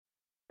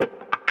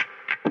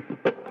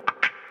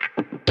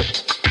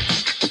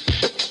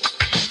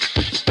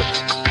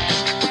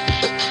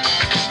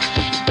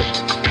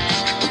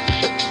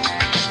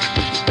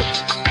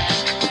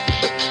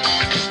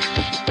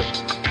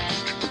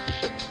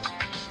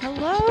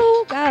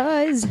Hello,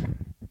 guys.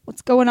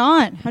 What's going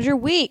on? How's your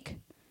week?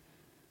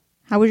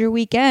 How was your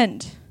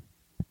weekend?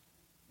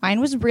 Mine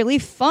was really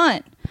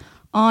fun.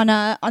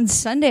 On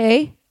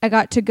Sunday, I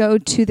got to go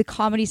to the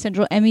Comedy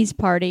Central Emmys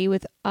party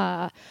with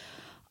all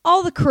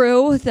the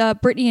crew, with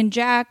Brittany and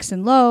Jax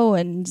and Lo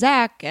and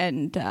Zach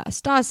and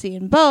Stassi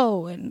and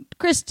Bo and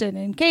Kristen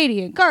and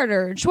Katie and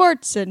Carter and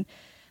Schwartz and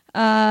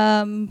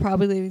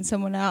probably leaving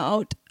someone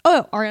out.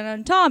 Oh, Ariana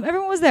and Tom.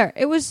 Everyone was there.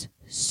 It was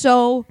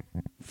so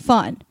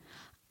fun.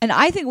 And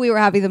I think we were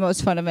having the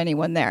most fun of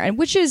anyone there, and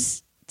which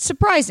is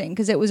surprising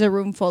because it was a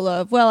room full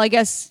of, well, I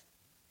guess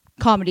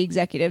comedy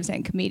executives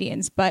and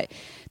comedians, but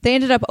they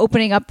ended up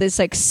opening up this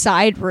like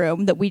side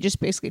room that we just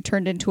basically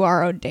turned into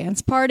our own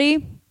dance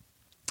party.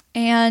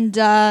 And,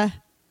 I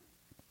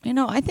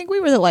think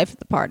we were the life of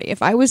the party.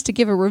 If I was to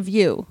give a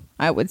review,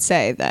 I would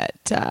say that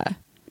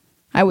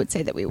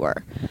we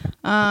were.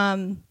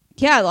 A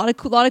lot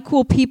of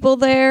cool people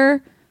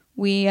there.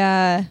 We,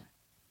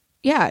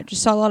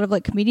 just saw a lot of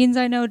like comedians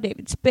I know.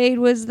 David Spade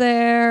was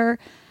there.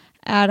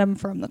 Adam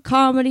from the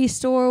Comedy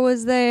Store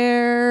was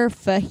there.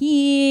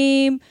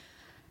 Fahim.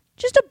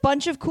 Just a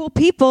bunch of cool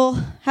people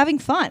having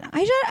fun.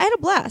 I had a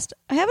blast.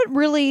 I haven't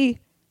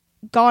really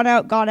gone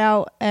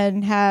out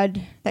and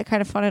had that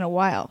kind of fun in a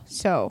while.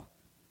 So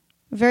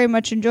very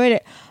much enjoyed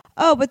it.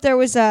 Oh, but there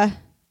was a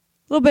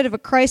little bit of a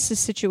crisis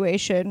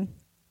situation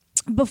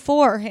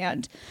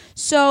beforehand.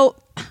 So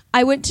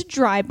I went to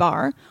Dry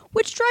Bar,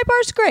 which Dry Bar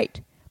is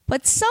great.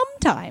 But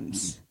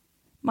sometimes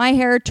my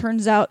hair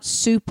turns out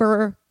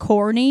super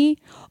corny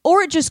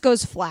or it just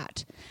goes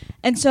flat.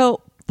 And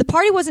so the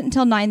party wasn't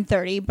until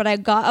 9:30, but I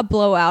got a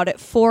blowout at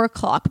 4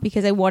 o'clock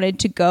because I wanted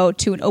to go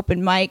to an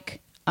open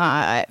mic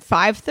at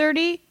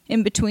 5:30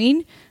 in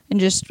between and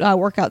just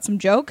work out some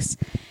jokes.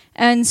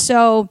 And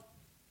so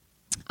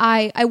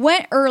I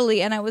went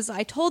early and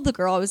I told the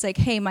girl, I was like,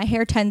 hey, my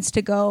hair tends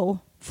to go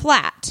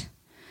flat.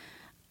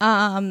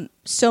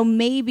 So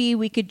maybe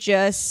we could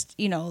just,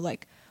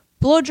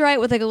 blow dry it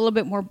with like a little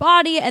bit more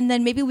body, and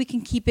then maybe we can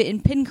keep it in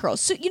pin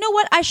curls. So you know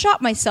what? I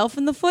shot myself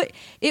in the foot.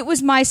 It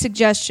was my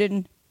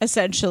suggestion,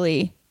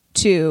 essentially,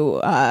 to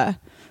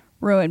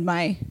ruin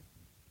my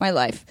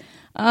life.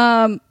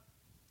 That's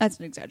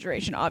an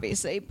exaggeration,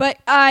 obviously. But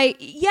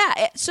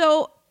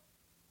so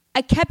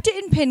I kept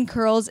it in pin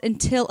curls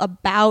until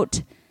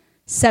about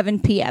 7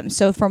 p.m.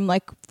 So from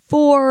like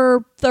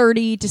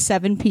 4:30 to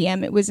 7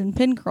 p.m. it was in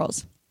pin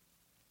curls.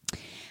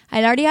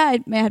 I'd already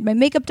had my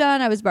makeup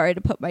done. I was about ready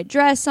to put my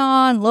dress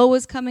on. Lo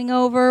was coming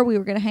over. We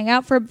were going to hang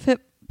out for a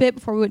bit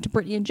before we went to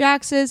Brittany and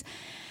Jax's.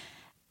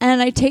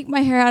 And I take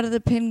my hair out of the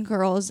pin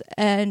curls,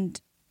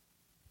 and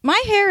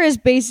my hair is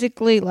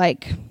basically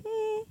like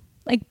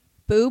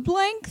boob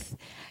length.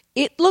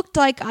 It looked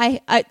like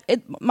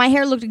my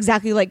hair looked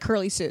exactly like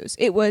Curly Sue's.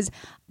 It was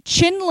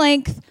chin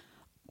length,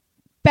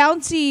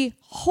 bouncy,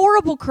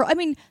 horrible curl. I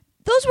mean,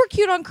 those were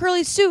cute on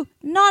Curly Sue,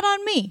 not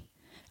on me.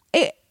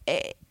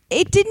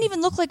 It didn't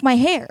even look like my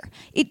hair.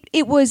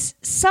 It was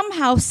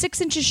somehow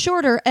 6 inches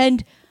shorter,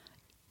 and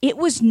it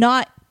was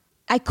not,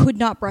 I could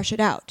not brush it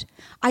out.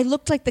 I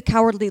looked like the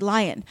Cowardly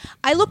Lion.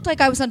 I looked like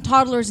I was on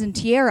Toddlers and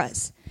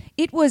Tiaras.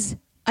 It was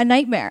a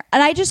nightmare.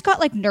 And I just got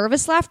like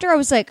nervous laughter. I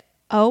was like,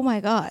 oh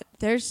my God,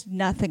 there's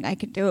nothing I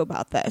can do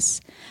about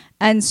this.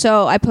 And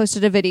so I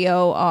posted a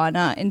video on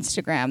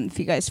Instagram. If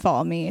you guys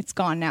follow me, it's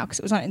gone now because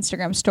it was on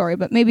Instagram story,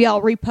 but maybe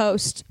I'll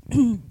repost.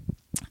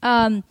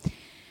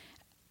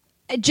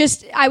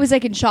 I was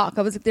like in shock.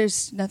 I was like,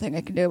 there's nothing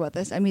I can do about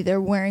this. I'm either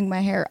wearing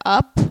my hair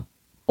up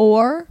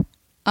or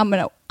I'm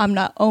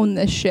not own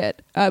this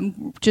shit.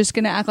 I'm just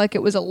going to act like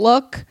it was a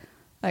look,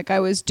 like I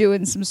was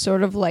doing some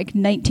sort of like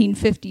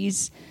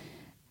 1950s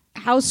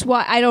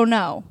housewife. I don't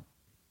know.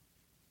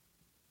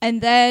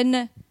 And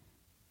then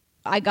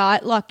I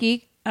got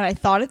lucky and I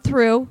thought it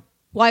through.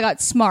 Well, I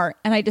got smart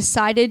and I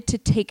decided to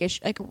take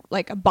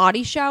a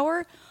body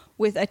shower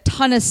with a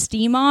ton of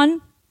steam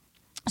on,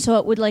 so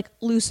it would like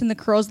loosen the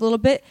curls a little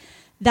bit.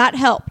 That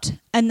helped.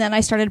 And then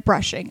I started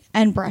brushing.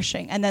 And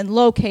then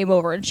Lo came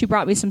over and she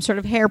brought me some sort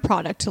of hair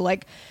product to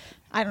like,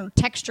 I don't know,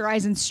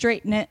 texturize and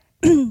straighten it.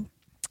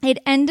 It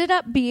ended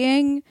up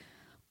being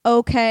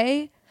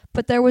okay,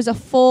 but there was a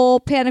full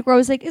panic where I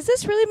was like, is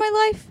this really my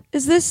life?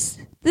 This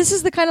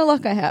is the kind of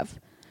luck I have.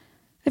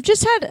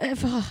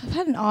 I've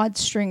had an odd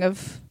string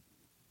of,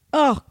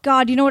 oh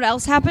God, you know what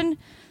else happened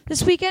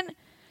this weekend?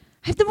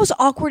 I have the most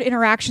awkward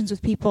interactions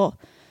with people.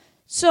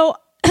 So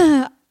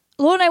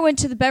Lo and I went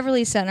to the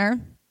Beverly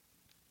Center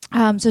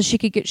so she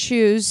could get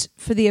shoes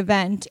for the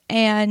event,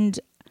 and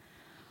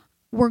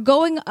we're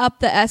going up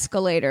the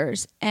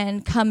escalators,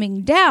 and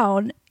coming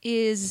down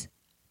is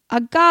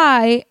a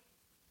guy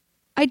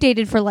I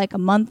dated for like a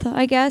month,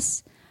 I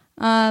guess.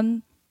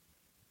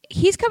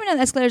 He's coming down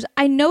the escalators.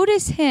 I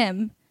notice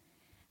him,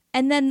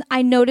 and then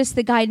I notice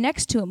the guy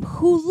next to him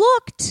who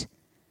looked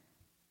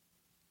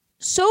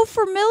so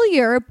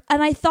familiar,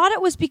 and I thought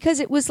it was because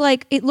it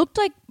looked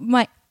like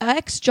my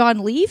ex John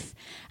Leaf,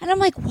 and I'm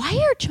like, why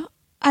are John?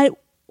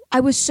 I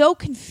was so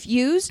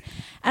confused,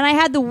 and I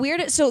had the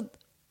weirdest. So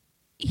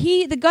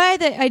the guy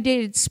that I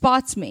dated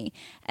spots me,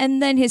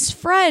 and then his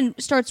friend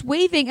starts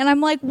waving, and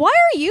I'm like, why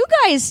are you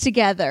guys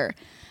together?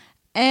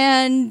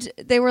 And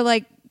they were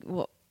like,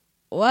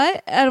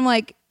 what? And I'm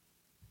like,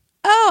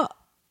 oh.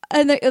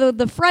 And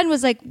the friend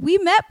was like, we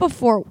met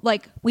before,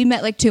 like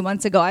 2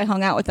 months ago. I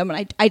hung out with him,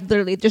 and I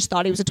literally just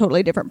thought he was a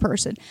totally different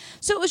person.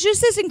 So it was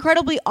just this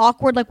incredibly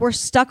awkward, like we're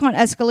stuck on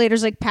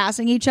escalators, like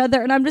passing each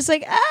other, and I'm just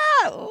like,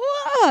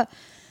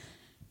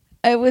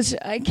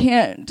 I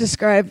can't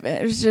describe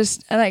it. It was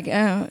just, like,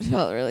 it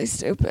felt really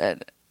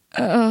stupid.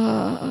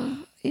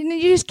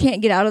 You just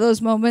can't get out of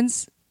those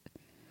moments.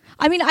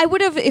 I mean, I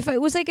would have, if I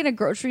was like in a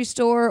grocery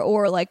store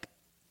or like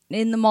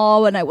in the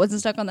mall and I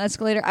wasn't stuck on the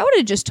escalator, I would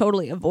have just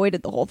totally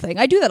avoided the whole thing.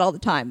 I do that all the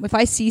time. If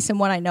I see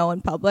someone I know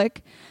in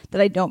public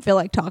that I don't feel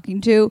like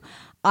talking to,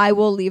 I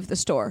will leave the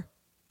store.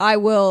 I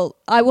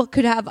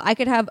could have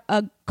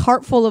a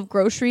cart full of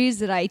groceries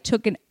that I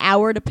took an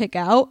hour to pick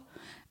out.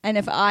 And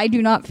if I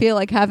do not feel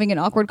like having an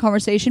awkward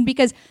conversation,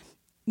 because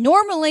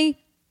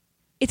normally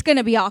it's going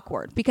to be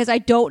awkward because I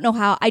don't know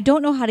how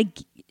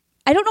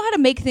to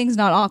make things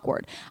not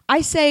awkward.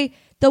 I say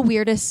the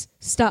weirdest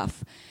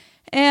stuff.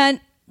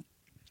 And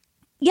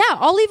yeah,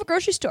 I'll leave a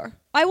grocery store.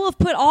 I will have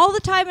put all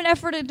the time and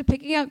effort into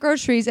picking out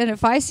groceries. And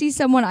if I see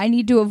someone I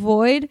need to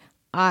avoid,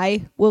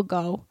 I will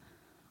go.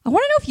 I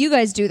want to know if you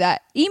guys do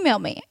that. Email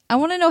me. I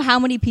want to know how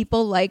many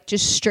people like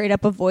just straight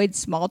up avoid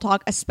small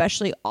talk,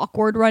 especially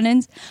awkward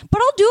run-ins.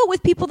 But I'll do it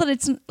with people that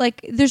it's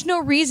like, there's no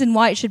reason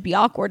why it should be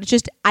awkward. It's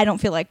just, I don't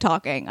feel like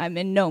talking. I'm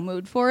in no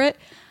mood for it.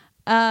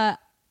 How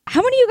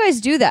many of you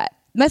guys do that?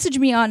 Message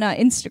me on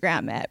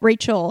Instagram at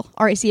Rachael,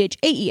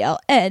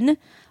 RACHAELN,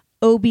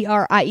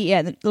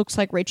 OBRIEN. It looks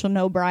like Rachel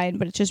O'Brien,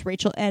 but it's just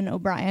Rachel N.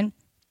 O'Brien.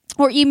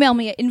 Or email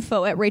me at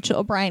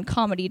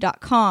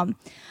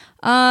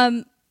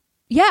info@RachelO'BrienComedy.com.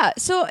 Yeah,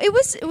 so it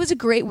was a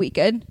great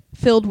weekend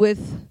filled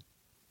with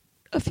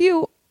a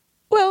few,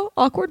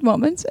 awkward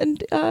moments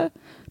and the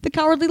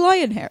Cowardly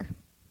Lion hair.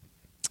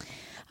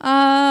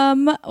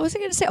 What was I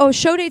going to say? Oh,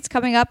 show dates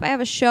coming up. I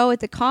have a show at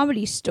the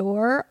Comedy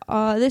Store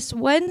this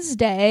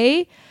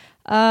Wednesday.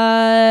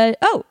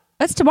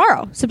 That's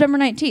tomorrow, September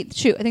 19th.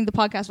 Shoot, I think the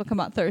podcast will come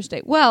out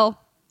Thursday. Well,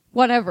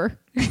 whatever.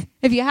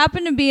 If you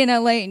happen to be in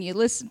LA and you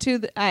listen to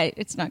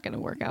it's not going to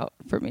work out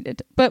for me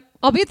but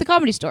I'll be at the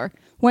Comedy Store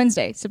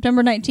Wednesday,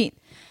 September 19th.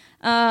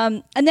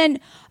 And then,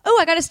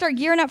 I got to start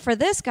gearing up for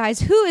this,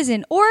 guys. Who is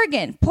in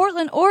Oregon,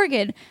 Portland,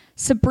 Oregon?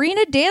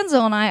 Sabrina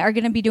Danzel and I are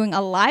going to be doing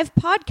a live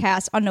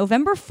podcast on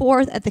November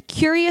 4th at the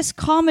Curious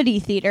Comedy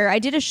Theater. I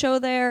did a show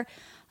there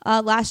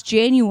last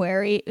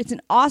January. It's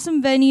an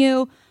awesome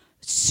venue,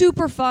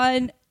 super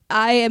fun.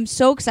 I am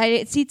so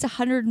excited. It seats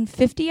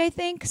 150, I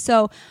think.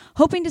 So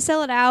hoping to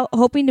sell it out,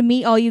 hoping to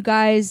meet all you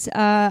guys.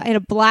 I had a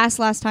blast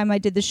last time I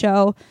did the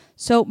show.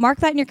 So mark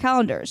that in your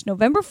calendars.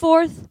 November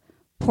 4th,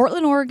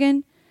 Portland,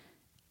 Oregon.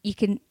 You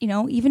can,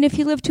 even if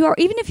you live 2 hours,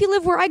 even if you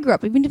live where I grew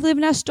up, even if you live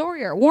in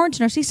Astoria or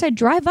Warrenton or Seaside,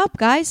 drive up,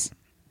 guys.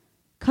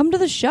 Come to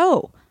the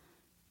show.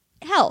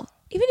 Hell,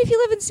 even if you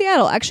live in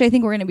Seattle. Actually, I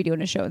think we're going to be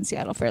doing a show in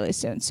Seattle fairly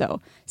soon.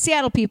 So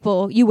Seattle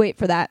people, you wait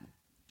for that.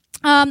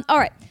 All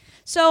right.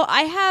 So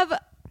I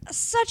have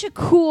such a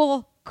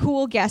cool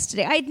guest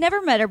today. I had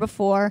never met her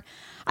before.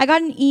 I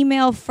got an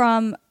email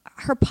from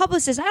her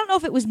publicist. I don't know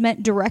if it was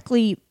meant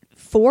directly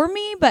for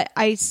me, but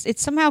it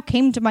somehow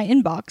came to my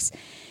inbox.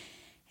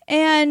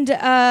 And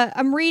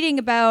I'm reading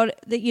about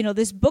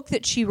this book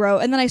that she wrote,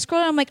 and then I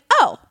scroll down. I'm like,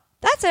 oh,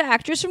 that's an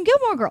actress from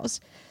Gilmore Girls.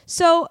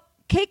 So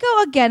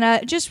Keiko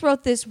Agena just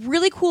wrote this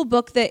really cool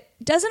book that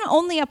doesn't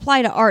only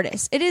apply to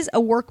artists. It is a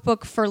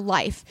workbook for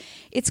life.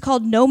 It's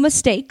called No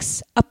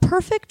Mistakes, a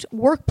perfect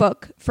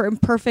workbook for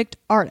imperfect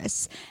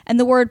artists. And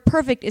the word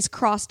perfect is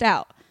crossed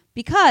out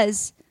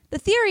because the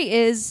theory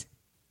is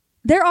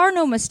there are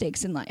no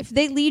mistakes in life.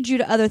 They lead you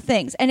to other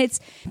things. And it's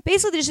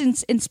basically just an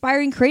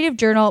inspiring creative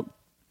journal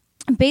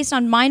based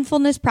on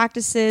mindfulness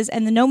practices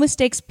and the no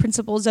mistakes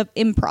principles of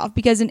improv.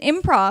 Because in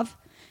improv,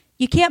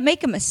 you can't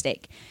make a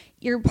mistake.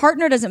 Your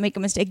partner doesn't make a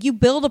mistake. You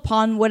build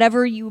upon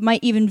whatever you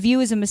might even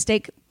view as a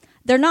mistake.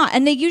 They're not.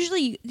 And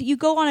you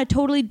go on a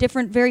totally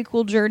different, very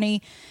cool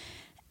journey.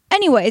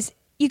 Anyways,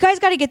 you guys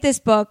got to get this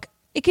book.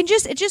 It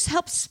just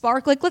helps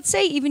spark, like, let's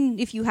say even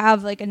if you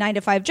have like a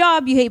 9-to-5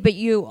 job you hate, but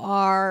you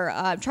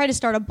are trying to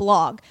start a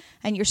blog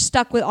and you're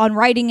stuck on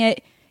writing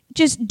it,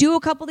 just do a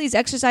couple of these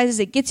exercises.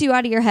 It gets you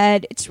out of your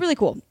head. It's really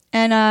cool.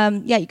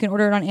 And you can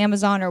order it on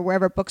Amazon or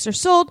wherever books are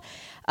sold.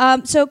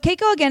 So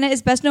Keiko Agena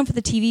is best known for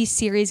the TV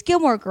series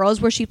Gilmore Girls,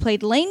 where she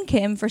played Lane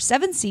Kim for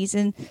 7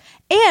 seasons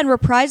and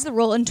reprised the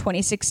role in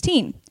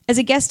 2016. As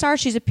a guest star,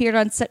 she's appeared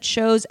on such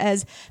shows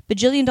as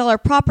BAJILLION DOLLAR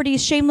PROPERTIE,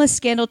 Shameless,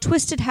 Scandal,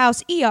 Twisted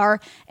House, ER,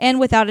 and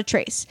Without a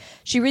Trace.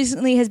 She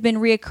recently has been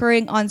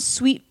reoccurring on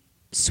Sweet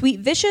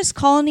Vicious,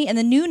 Colony, and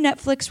the new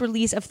Netflix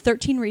release of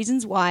 13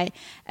 Reasons Why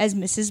as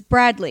Mrs.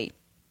 Bradley.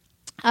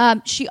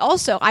 She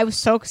also, I was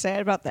so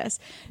excited about this,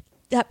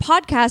 that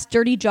podcast,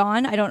 Dirty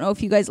John. I don't know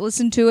if you guys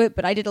listened to it,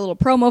 but I did a little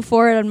promo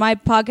for it on my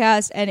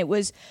podcast, and it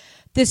was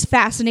this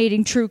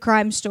fascinating true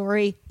crime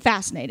story.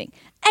 Fascinating.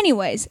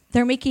 Anyways,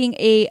 they're making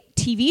a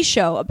TV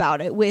show about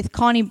it with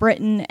Connie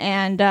Britton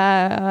and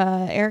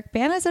Eric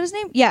Bana, is that his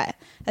name? Yeah,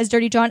 as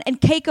Dirty John.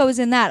 And Keiko is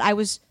in that. I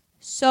was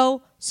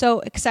so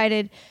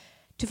excited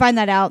to find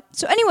that out.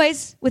 So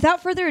anyways,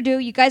 without further ado,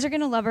 you guys are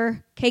going to love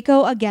her,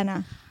 Keiko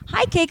Agena.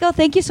 Hi, Keiko.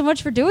 Thank you so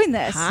much for doing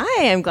this.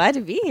 Hi, I'm glad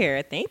to be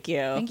here. Thank you.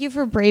 Thank you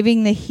for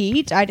braving the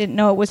heat. I didn't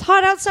know it was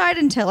hot outside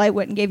until I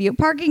went and gave you a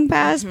parking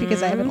pass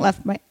because I haven't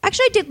left my...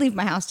 Actually, I did leave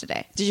my house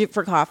today. Did you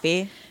for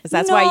coffee?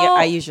 That's No.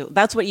 why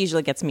that's what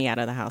usually gets me out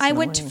of the house. I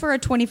went for a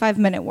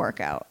 25-minute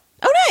workout.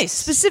 Oh, nice.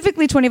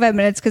 Specifically 25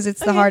 minutes because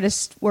it's the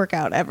hardest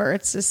workout ever.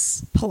 It's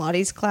this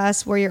Pilates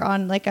class where you're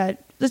on like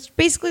it's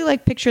basically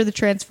like picture the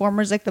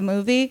Transformers, like the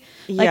movie.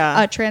 Like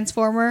a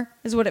Transformer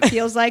is what it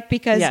feels like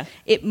because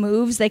it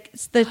moves. Like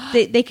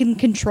they can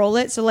control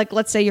it. So like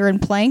let's say you're in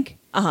plank.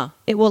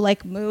 It will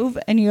like move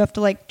and you have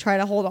to like try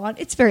to hold on.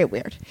 It's very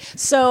weird.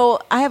 So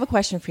I have a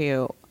question for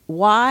you.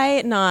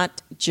 Why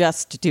not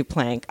just do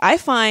plank? I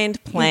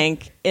find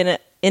plank in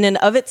and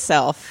of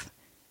itself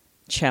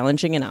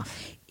challenging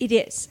enough. It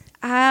is.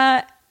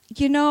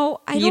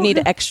 You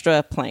need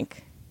extra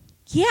plank.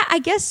 Yeah, I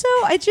guess so.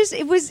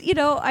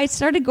 I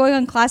started going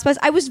on ClassPass.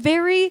 I was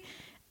very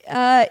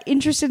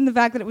interested in the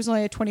fact that it was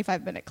only a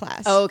 25-minute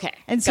class. Oh, okay.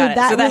 And so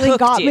that really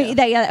got me.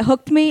 That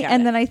hooked me. Got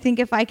and it. then I think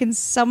if I can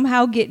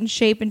somehow get in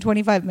shape in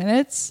 25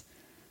 minutes,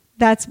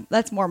 that's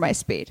more my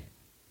speed.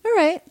 All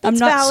right. I'm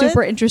not valid.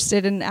 super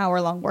interested in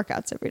hour-long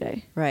workouts every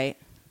day. Right.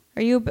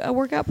 Are you a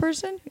workout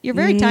person? You're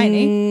very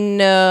tiny.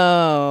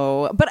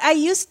 No. But I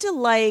used to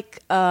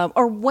like,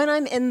 or when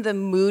I'm in the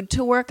mood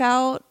to work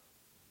out,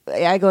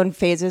 I go in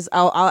phases.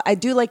 I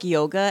do like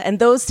yoga, and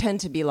those tend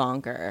to be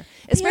longer.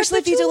 Especially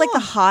if you do like the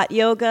hot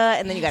yoga,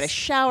 and then you got to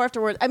shower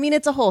afterwards. I mean,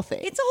 it's a whole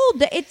thing. It's a whole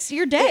day. It's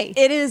your day.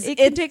 It is. It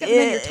can take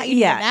then you're taking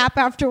a nap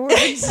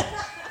afterwards.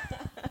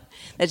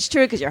 That's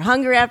true because you're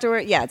hungry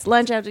afterward. Yeah, it's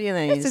lunch after you.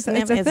 And then It's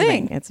a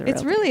thing. It's a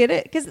real really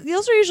it because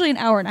those are usually an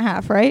hour and a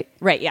half, right?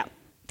 Right. Yeah.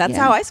 That's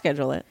how I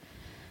schedule it.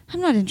 I'm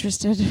not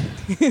interested.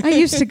 I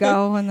used to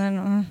go, and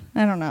then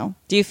I don't know.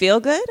 Do you feel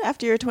good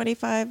after your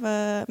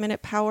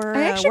 25-minute power?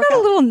 I actually got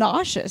a little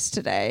nauseous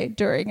today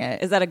during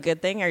it. Is that a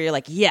good thing, or you're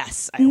like,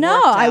 yes? I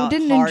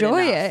didn't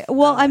enjoy enough. it.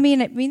 Well, I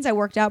mean, it means I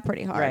worked out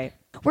pretty hard. Right.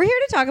 We're here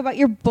to talk about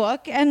your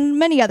book and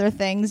many other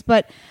things,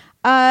 but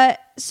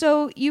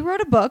so you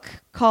wrote a book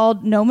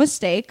called No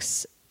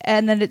Mistakes,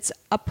 and then it's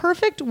a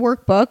perfect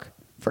workbook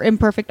for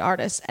imperfect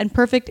artists, and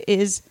perfect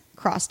is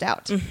crossed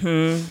out.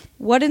 Mm-hmm.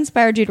 What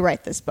inspired you to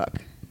write this book?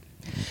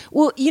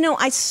 Well,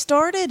 I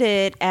started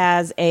it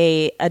as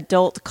a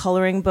adult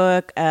coloring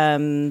book.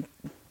 I've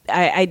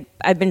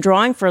been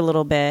drawing for a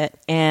little bit,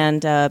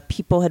 and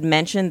people had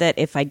mentioned that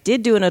if I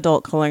did do an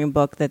adult coloring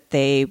book, that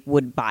they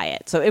would buy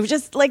it. So it was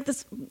just like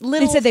this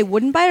little... They said they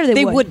wouldn't buy it, or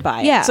they would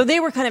buy it. Yeah. So they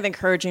were kind of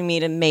encouraging me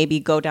to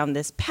maybe go down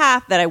this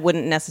path that I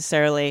wouldn't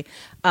necessarily...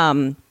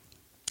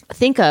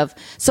 think of.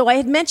 So I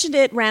had mentioned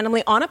it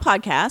randomly on a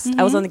podcast. Mm-hmm.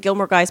 I was on the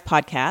Gilmore Guys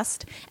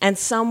podcast, and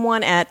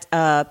someone at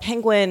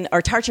Penguin,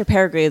 or Tarcher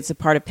Peregrine, a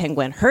part of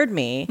Penguin, heard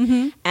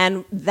me,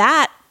 and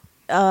that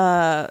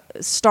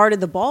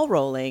started the ball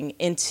rolling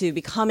into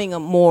becoming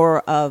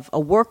more of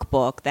a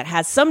workbook that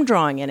has some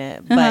drawing in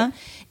it, but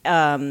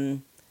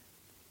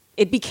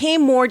it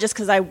became more just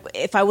because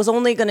if I was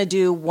only going to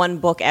do one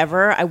book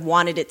ever, I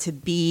wanted it to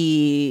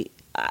be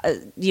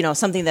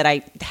something that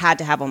I had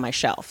to have on my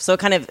shelf. So it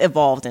kind of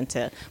evolved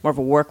into more of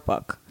a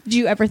workbook. Did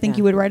you ever think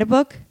you would write a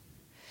book?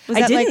 Was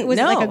I didn't. Was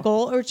it like a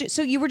goal, or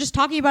so you were just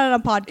talking about it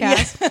on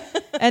podcast,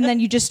 and then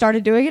you just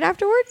started doing it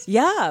afterwards?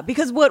 Yeah,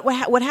 because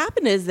what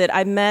happened is that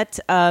I met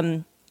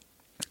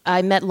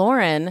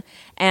Lauren,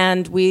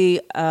 and we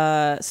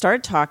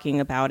started talking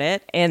about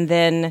it, and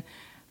then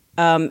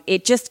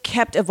it just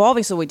kept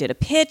evolving. So we did a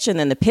pitch, and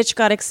then the pitch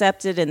got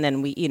accepted, and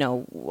then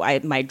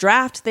my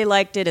draft, they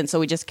liked it, and so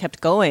we just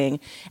kept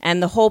going.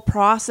 And the whole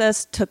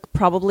process took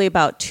probably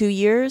about 2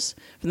 years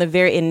from the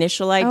very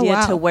initial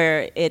idea to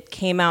where it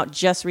came out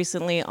just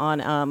recently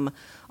on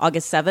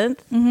August 7th.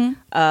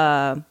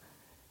 Mm-hmm.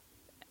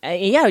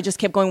 It just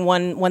kept going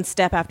one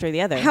step after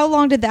the other. How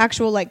long did the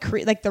actual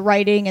the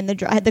writing and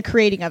the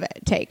creating of it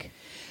take?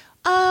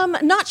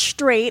 Not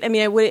straight. I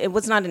mean, it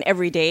was not an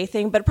everyday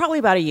thing, but probably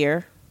about a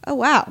year. Oh,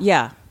 wow.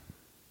 Yeah.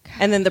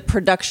 And then the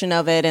production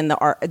of it and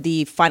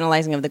the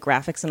finalizing of the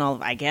graphics and all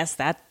of, I guess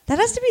that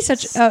has to be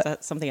such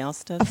something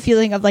else a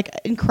feeling of like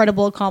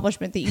incredible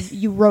accomplishment that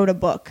you wrote a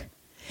book.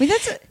 I mean,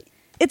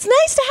 it's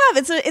nice to have.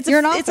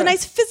 It's a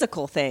nice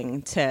physical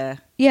thing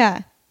to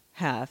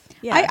have.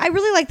 Yeah. I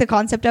really like the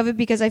concept of it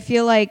because I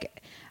feel like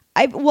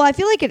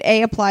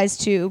it applies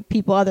to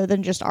people other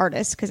than just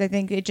artists, because I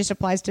think it just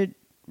applies to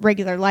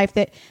regular life,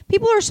 that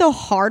people are so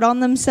hard on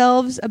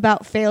themselves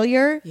about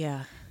failure.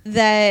 Yeah.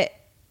 That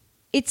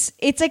it's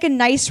like a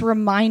nice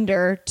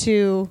reminder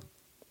to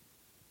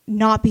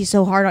not be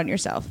so hard on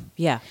yourself.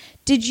 Yeah.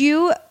 Did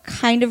you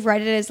kind of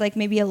write it as like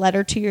maybe a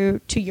letter to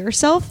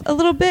yourself a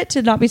little bit,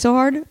 to not be so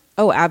hard?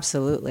 Oh,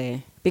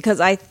 absolutely. Because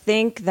I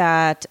think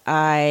that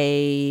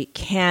I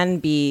can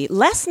be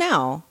less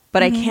now,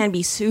 but I can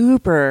be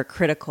super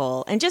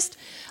critical and just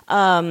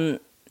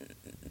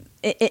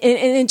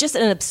in just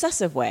an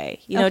obsessive way,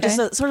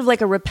 just sort of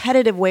like a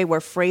repetitive way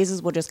where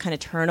phrases will just kind of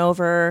turn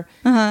over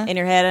in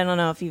your head. I don't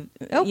know if you,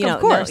 of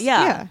course.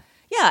 Yeah.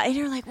 And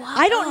you're like, wow,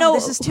 I don't know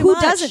this is too who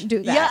much. doesn't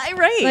do that. Yeah,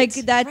 right. Like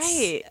that's,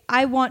 right.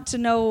 I want to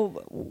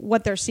know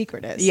what their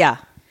secret is. Yeah.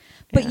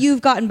 But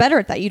you've gotten better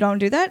at that. You don't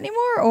do that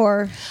anymore,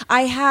 or?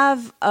 I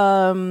have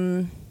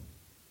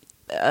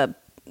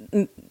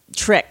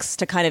tricks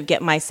to kind of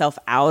get myself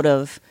out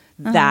of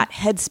that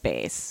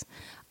headspace.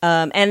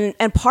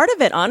 And part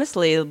of it,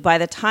 honestly, by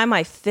the time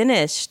I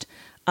finished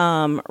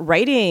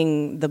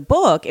writing the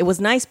book, it was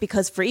nice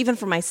because even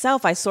for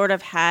myself, I sort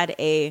of had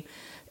a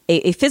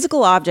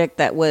physical object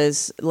that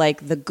was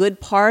like the good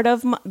part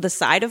of the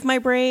side of my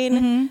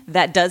brain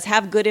that does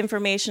have good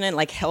information and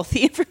like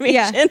healthy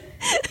information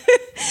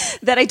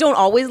that I don't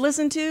always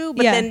listen to.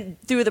 But then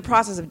through the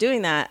process of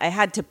doing that, I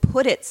had to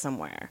put it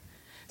somewhere.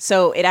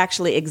 So it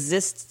actually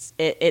exists.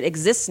 It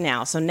exists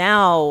now. So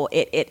now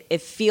it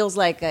feels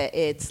like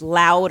it's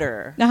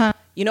louder,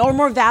 or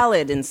more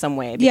valid in some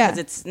way because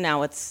it's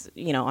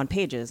on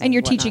pages. And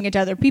you're teaching it to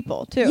other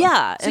people too.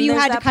 Yeah. So you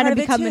had to kind of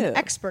become an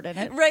expert in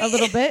it a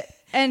little bit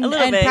and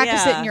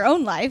practice it in your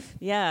own life.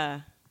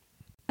 Yeah.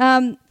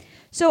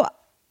 So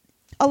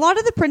a lot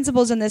of the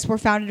principles in this were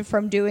founded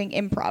from doing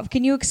improv.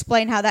 Can you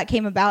explain how that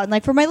came about? And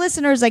like for my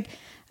listeners, like,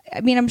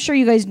 I mean, I'm sure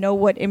you guys know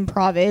what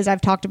improv is.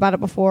 I've talked about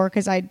it before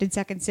because I did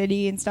Second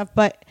City and stuff,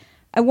 but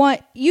I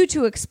want you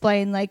to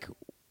explain like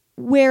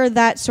where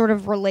that sort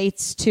of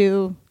relates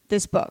to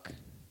this book.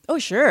 Oh,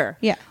 sure.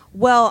 Yeah.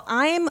 Well,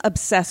 I'm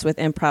obsessed with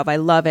improv. I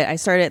love it. I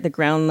started at the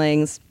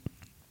Groundlings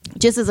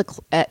just as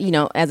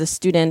as a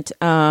student,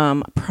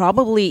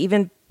 probably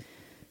even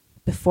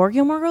before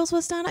Gilmore Girls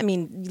was done. I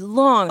mean,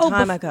 long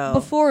time ago.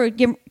 Before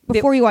you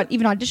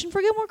even auditioned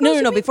for Gilmore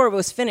Girls? No, before it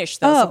was finished,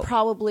 though. So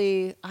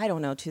probably, I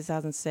don't know,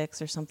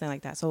 2006 or something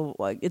like that. So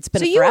it's been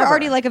forever. So you were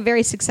already like a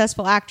very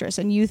successful actress,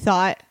 and you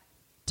thought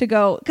to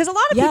go... Because a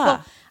lot of people...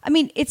 I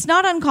mean, it's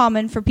not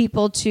uncommon for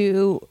people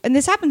to... And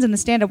this happens in the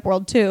stand-up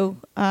world, too.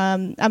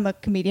 I'm a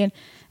comedian.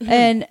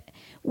 And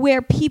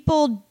where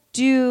people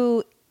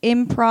do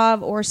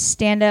improv or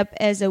stand-up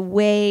as a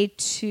way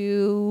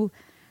to...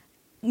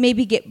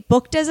 maybe get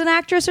booked as an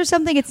actress or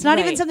something. It's not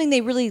even something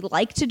they really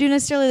like to do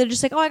necessarily. They're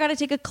just like, oh, I got to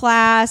take a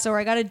class or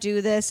I got to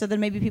do this. So then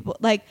maybe people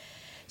like,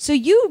 so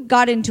you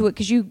got into it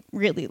because you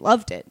really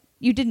loved it.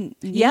 You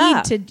didn't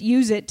need to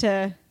use it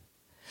to,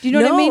 do you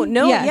know what I mean?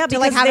 No, to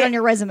like have it on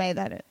your resume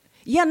that it.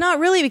 Yeah, not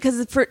really,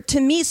 because to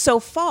me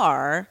so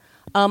far,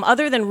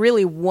 other than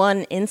really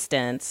one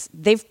instance,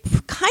 they've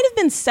kind of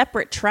been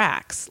separate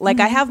tracks.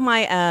 Like I have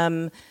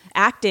my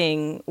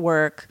acting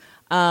work,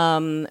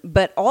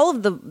 but all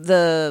of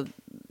the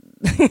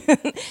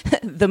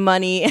the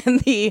money and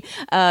the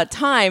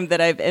time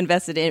that I've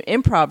invested in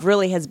improv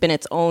really has been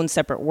its own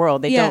separate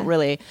world. They don't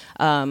really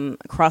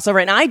cross over.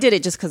 And I did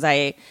it just because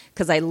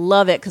I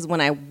love it. Because when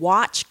I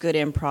watch good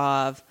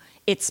improv,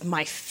 it's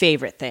my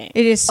favorite thing.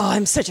 It is. Oh,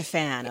 I'm such a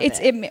fan of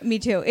it. Me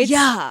too.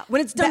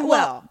 When it's done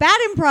well. Bad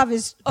improv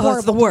is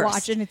horrible to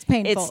watch and it's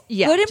painful.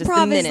 Good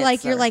improv is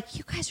like, you're like,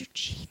 you guys are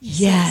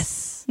geniuses.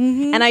 Yes.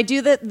 And I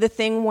do the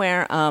thing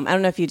where I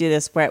don't know if you do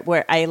this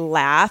where I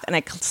laugh and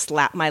I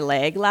slap my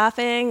leg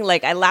laughing.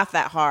 Like I laugh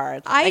that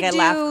hard. I do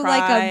laugh, cry.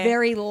 like a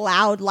very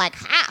loud like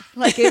ha,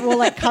 like it will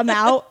like come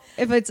out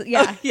if it's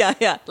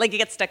yeah like it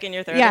gets stuck in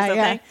your throat or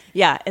something.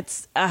 Yeah,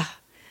 it's I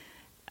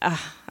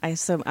have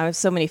so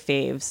many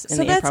faves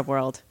in the improv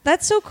world.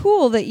 That's so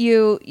cool that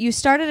you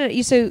started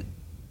it. So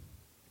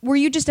were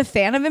you just a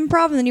fan of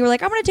improv and then you were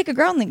like, I'm going to take a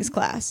Groundlings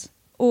class,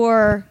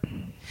 or?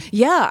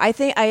 Yeah, I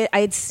think I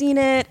had seen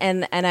it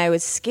and I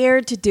was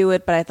scared to do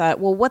it, but I thought,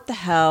 well, what the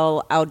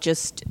hell? I'll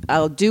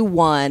do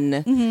one,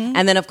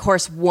 and then of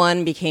course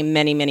one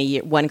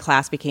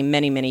class became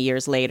many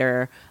years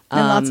later,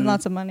 and lots and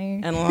lots of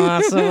money, and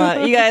lots of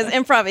money. You guys,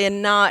 improv is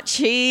not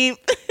cheap.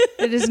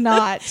 It is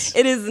not.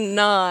 It is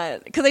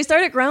not, because I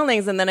started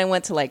Groundlings and then I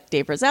went to like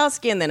Dave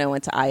Brzezowski and then I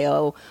went to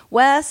IO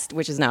West,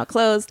 which is now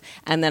closed,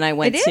 and then I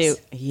went to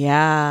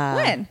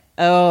when.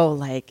 Oh,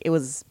 like it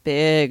was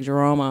big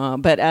drama,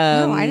 but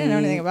no, I didn't know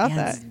anything about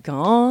that. It's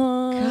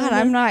gone. God,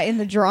 I'm not in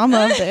the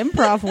drama of the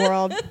improv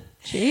world.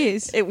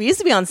 Jeez, it used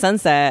to be on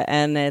Sunset,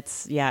 and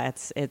it's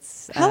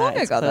how long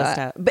ago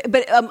that?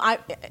 But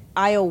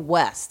IO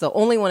West, the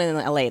only one in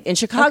LA. In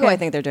Chicago, I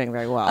think they're doing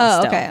very well.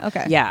 Oh, still.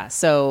 okay. Yeah,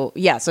 so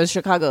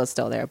Chicago is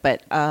still there,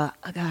 but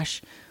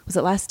gosh. Was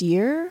it last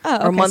year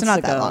or months so not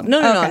ago? That long.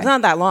 No, it's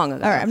not that long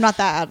ago. All right, I'm not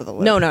that out of the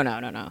loop. No.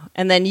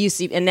 And then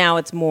and now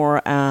it's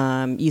more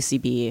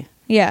UCB,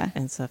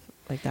 and stuff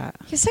like that.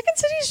 Yeah, Second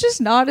City is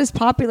just not as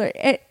popular.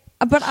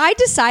 But I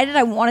decided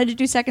I wanted to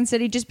do Second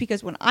City just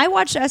because when I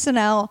watched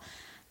SNL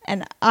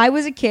and I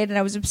was a kid and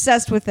I was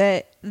obsessed with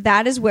it,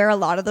 that is where a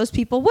lot of those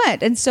people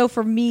went. And so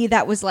for me,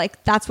 that was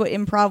like, that's what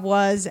improv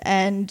was.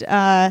 And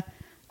I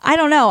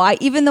don't know.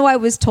 Even though I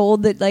was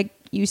told that like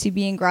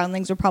UCB and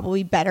Groundlings are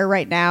probably better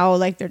right now,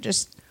 like they're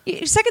just...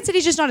 Second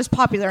City's just not as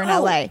popular in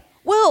LA.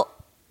 Well...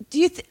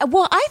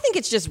 Well, I think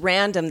it's just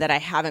random that I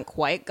haven't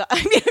quite got...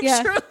 I mean,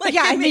 I'm sure like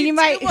you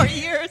might... 2 more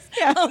years.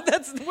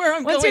 That's where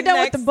I'm Once going you're done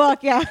next. with the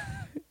book,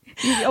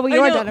 You I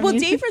are know. done. Well,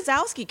 Dave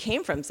Razowski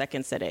came from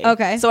Second City.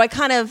 Okay. So I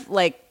kind of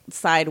like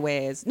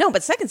sideways. No,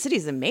 but Second City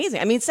is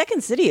amazing. I mean,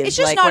 Second City is It's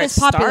just like not where as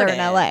it popular in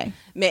started.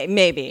 LA.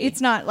 Maybe.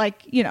 It's not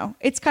like,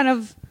 it's kind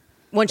of...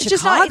 When it's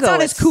Chicago, it's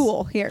not as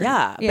cool here.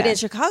 Yeah, but in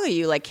Chicago,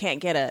 you like can't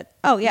get a.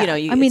 Oh yeah,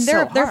 I mean,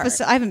 their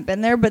I haven't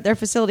been there, but their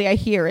facility I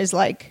hear is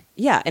like.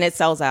 Yeah, and it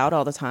sells out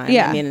all the time.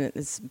 Yeah, I mean,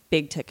 it's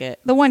big ticket.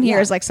 The one here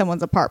is like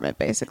someone's apartment,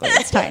 basically.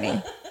 It's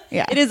tiny.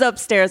 Yeah, it is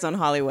upstairs on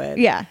Hollywood.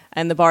 Yeah,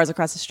 and the bar's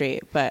across the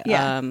street. But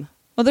well,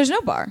 there's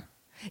no bar.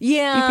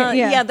 Yeah, I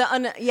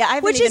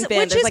haven't even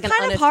been. Which is like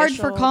kind of hard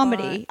for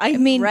comedy. Bar. I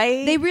mean,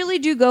 right? They really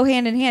do go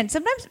hand in hand.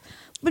 Sometimes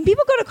when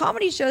people go to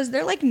comedy shows,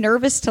 they're like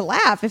nervous to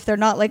laugh if they're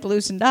not like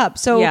loosened up.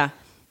 So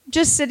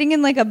just sitting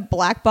in like a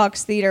black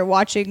box theater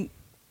watching,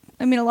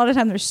 I mean, a lot of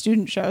time there's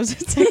student shows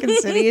at Second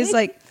City is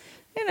like,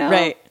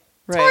 right.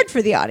 It's hard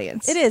for the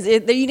audience. It is.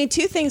 You need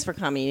two things for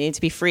comedy. You need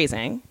to be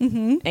freezing,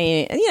 and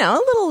a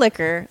little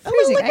liquor.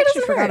 Freezing. I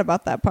actually forgot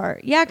about that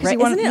part. Yeah, because you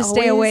want to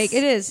stay awake.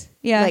 It is.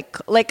 Yeah.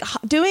 Like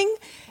doing.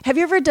 Have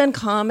you ever done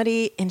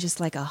comedy in just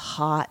like a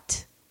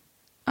hot?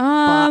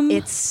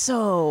 It's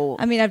so.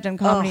 I mean, I've done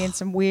comedy in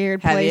some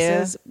weird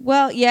places. You?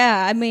 Well,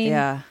 yeah. I mean,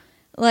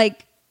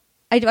 like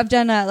I've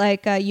done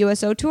a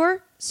USO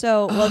tour.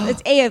 So,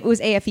 it was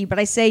AFE, but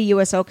I say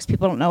USO because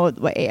people don't know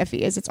what AFE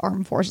is. It's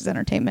Armed Forces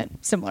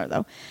Entertainment, similar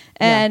though.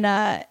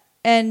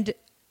 And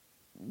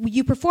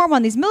you perform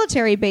on these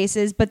military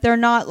bases, but they're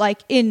not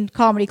like in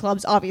comedy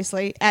clubs,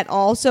 obviously, at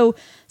all. So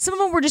some of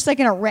them were just like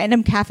in a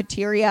random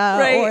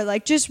cafeteria or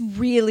like just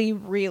really,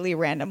 really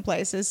random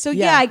places. So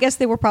I guess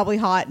they were probably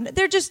hot.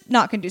 They're just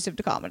not conducive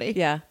to comedy.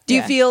 Yeah. Do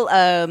you feel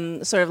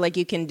sort of like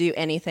you can do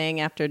anything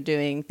after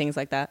doing things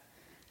like that?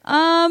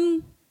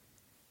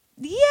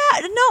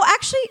 Yeah,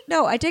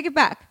 no, I take it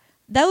back.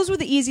 Those were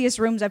the easiest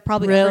rooms I've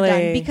probably ever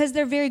done because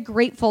they're very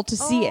grateful to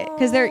see it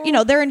because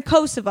they're in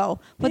Kosovo.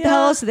 What the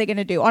hell else are they going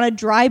to do on a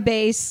dry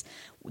base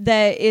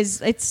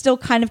it's still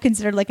kind of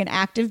considered like an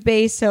active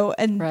base. So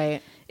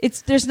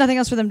there's nothing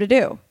else for them to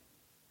do.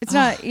 It's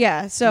not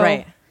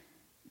so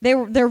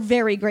they're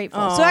very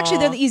grateful. So actually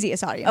they're the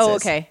easiest audiences. Oh,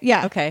 okay.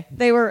 Yeah. Okay.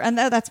 They were, and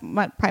that's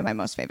probably my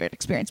most favorite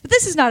experience. But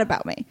this is not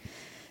about me.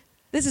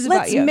 This is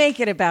about you. Let's make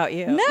it about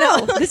you.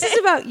 No, this is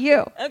about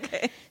you.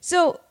 Okay.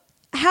 So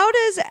how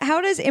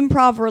does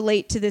improv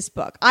relate to this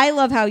book? I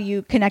love how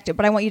you connect it,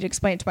 but I want you to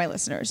explain it to my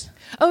listeners.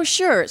 Oh,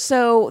 sure.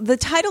 So the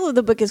title of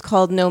the book is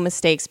called No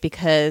Mistakes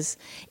because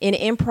in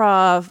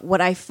improv, what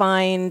I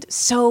find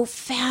so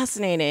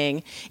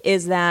fascinating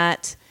is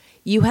that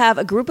you have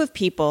a group of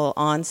people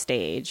on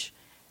stage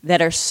that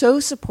are so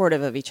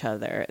supportive of each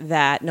other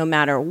that no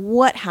matter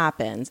what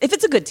happens, if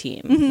it's a good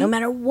team, no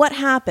matter what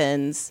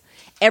happens,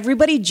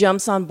 everybody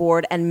jumps on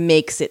board and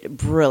makes it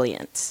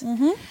brilliant.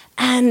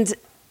 And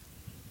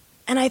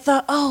I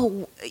thought,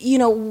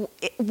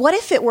 what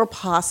if it were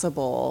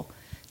possible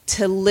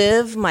to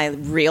live my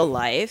real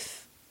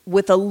life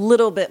with a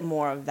little bit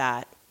more of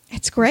that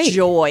It's great.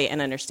 Joy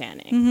and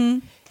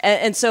understanding.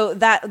 And so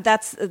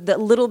that's the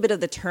little bit of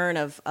the turn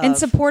of and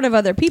support of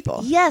other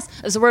people. Yes,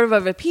 support of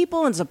other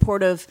people and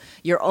support of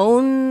your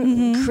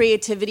own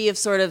creativity of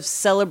sort of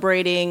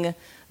celebrating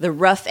the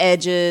rough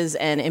edges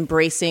and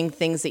embracing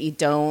things that you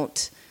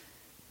don't.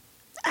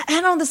 I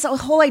don't know, this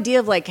whole idea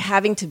of like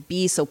having to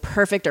be so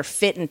perfect or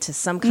fit into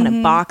some kind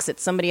of box that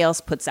somebody else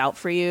puts out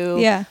for you.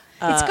 Yeah.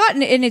 It's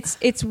gotten, and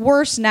it's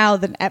worse now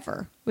than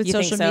ever with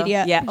social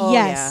media. Yeah. Oh,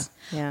 yes.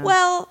 Yeah.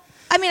 Well,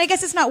 I mean, I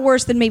guess it's not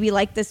worse than maybe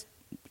like this.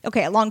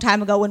 Okay, a long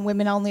time ago when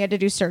women only had to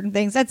do certain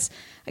things. I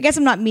guess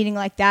I'm not meaning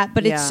like that,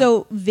 but it's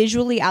so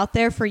visually out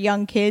there for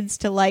young kids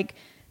to like,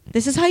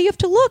 this is how you have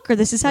to look or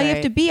this is how you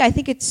have to be. I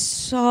think it's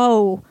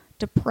so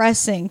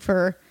depressing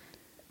for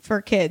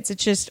kids.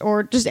 It's just,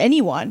 or just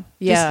anyone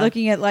just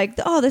looking at like,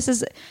 oh, this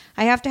is,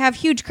 I have to have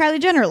huge Kylie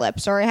Jenner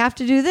lips or I have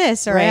to do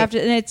this or I have to,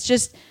 and it's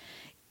just,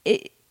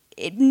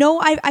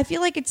 I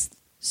feel like it's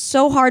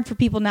so hard for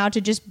people now to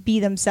just be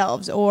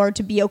themselves or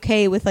to be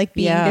okay with like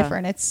being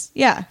different. It's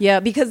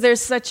because there's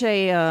such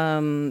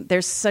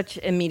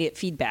immediate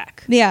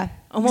feedback. Yeah,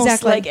 almost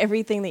exactly. like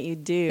everything that you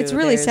do. It's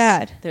really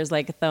sad. There's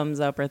like a thumbs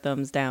up or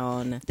thumbs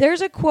down.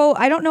 There's a quote.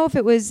 I don't know if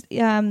it was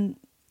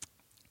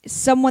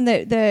someone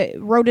that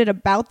wrote it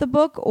about the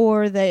book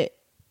or that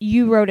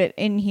you wrote it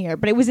in here,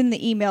 but it was in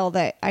the email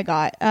that I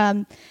got.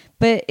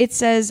 But it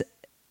says,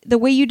 the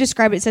way you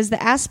describe it says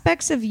the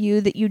aspects of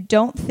you that you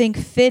don't think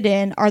fit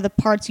in are the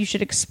parts you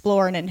should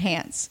explore and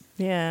enhance.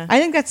 Yeah.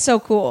 I think that's so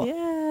cool.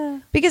 Yeah.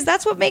 Because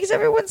that's what makes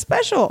everyone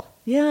special.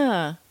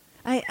 Yeah.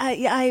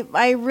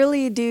 I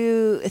really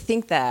do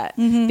think that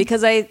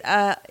because this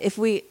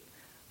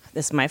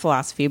is my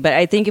philosophy, but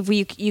I think if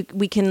we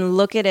can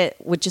look at it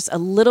with just a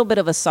little bit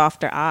of a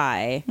softer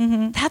eye,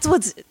 that's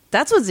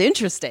what's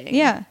interesting.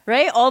 Yeah.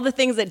 Right? All the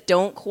things that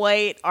don't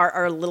quite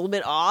are a little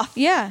bit off.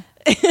 Yeah.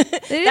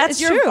 That's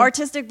your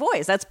artistic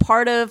voice. That's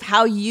part of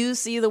how you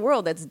see the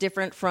world. That's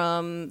different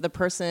from the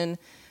person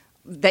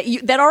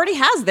that already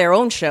has their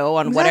own show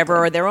on whatever,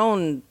 or their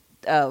own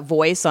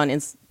voice on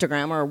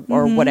Instagram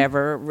or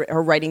whatever,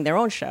 or writing their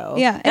own show.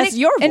 Yeah, and that's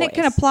your voice. And it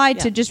can apply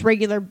to just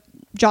regular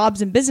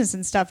jobs and business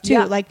and stuff too.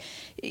 Yeah. Like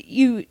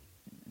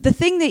the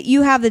thing that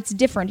you have that's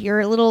different,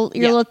 your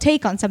little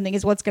take on something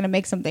is what's going to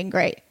make something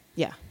great.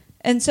 Yeah.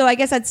 And so I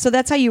guess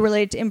that's how you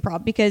relate to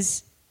improv,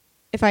 because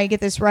if I get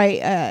this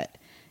right,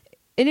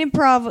 in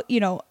improv,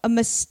 a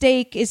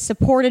mistake is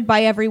supported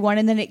by everyone,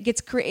 and then it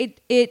gets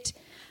created.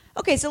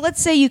 Okay, so let's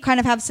say you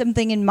kind of have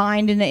something in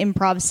mind in an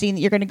improv scene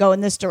that you're going to go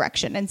in this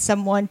direction, and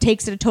someone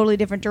takes it a totally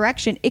different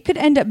direction. It could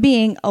end up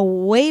being a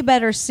way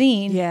better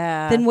scene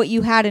than what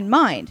you had in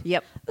mind.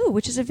 Yep. Ooh,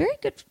 which is a very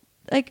good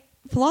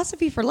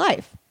philosophy for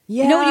life.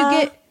 Yeah. You know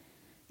when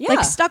you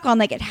get stuck on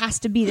it has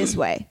to be this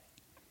way.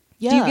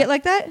 Yeah. Do you get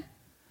like that?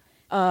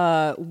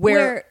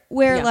 Where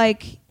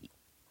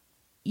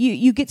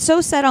you get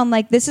so set on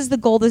this is the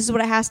goal, this is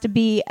what it has to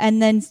be,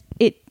 and then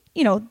it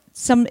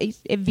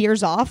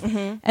veers off,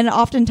 and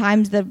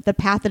oftentimes the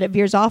path that it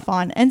veers off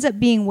on ends up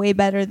being way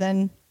better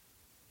than.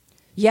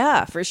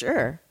 Yeah, for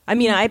sure. I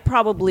mean, I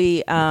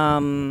probably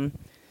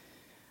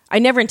I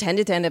never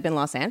intended to end up in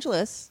Los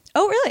Angeles.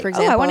 Oh, really? For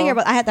example, I want to hear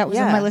about. That was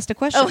on my list of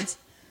questions.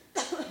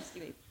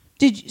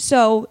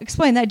 So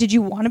explain that. Did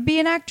you want to be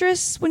an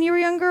actress when you were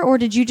younger, or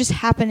did you just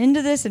happen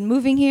into this and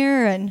moving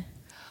here? And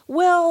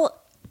well,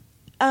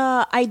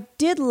 I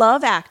did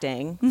love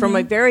acting from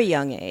a very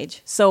young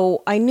age.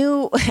 So I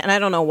knew, and I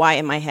don't know why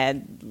in my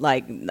head,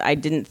 I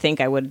didn't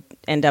think I would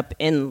end up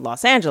in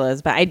Los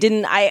Angeles, but I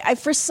didn't. I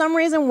for some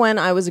reason, when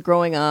I was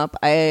growing up,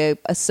 I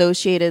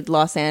associated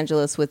Los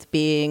Angeles with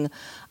being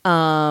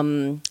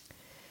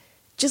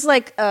just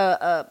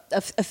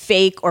a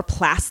fake or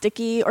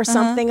plasticky or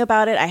something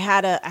about it. I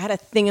had a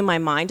thing in my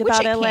mind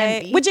about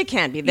LA, which it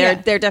can be.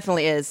 There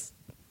definitely is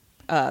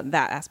that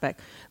aspect,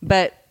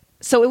 but.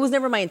 So it was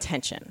never my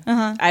intention.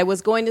 I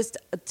was going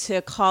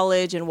to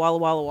college in Walla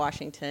Walla,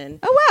 Washington.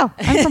 Oh, wow.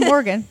 I'm from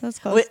Oregon. That's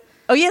close.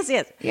 Oh, yes.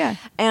 Yeah.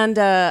 And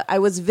I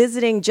was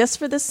visiting just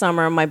for the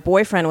summer. My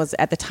boyfriend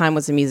at the time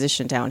was a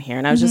musician down here,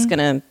 and I was just going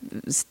to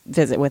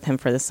visit with him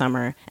for the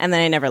summer. And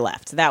then I never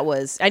left. I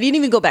didn't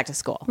even go back to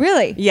school.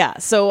 Really? Yeah.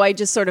 So I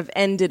just sort of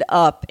ended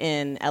up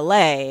in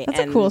LA. That's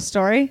a cool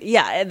story.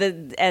 Yeah.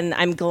 And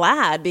I'm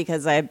glad,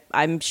 because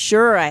I'm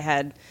sure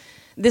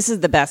this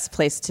is the best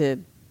place to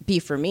be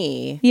for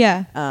me.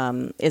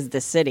 Is the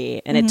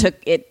city, and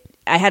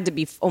I had to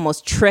be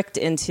almost tricked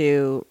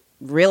into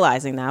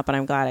realizing that, but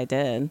I'm glad I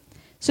did.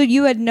 So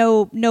you had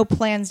no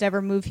plans to ever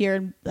move here,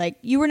 and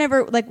you were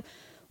never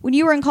when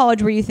you were in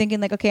college, were you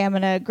thinking okay, I'm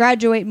gonna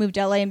graduate, move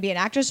to LA, and be an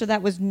actress, or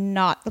that was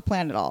not the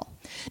plan at all?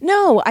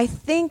 No, I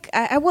think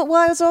I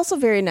was also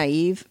very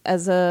naive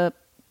as a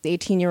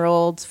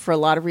 18-year-old for a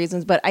lot of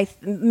reasons, but I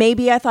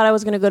thought I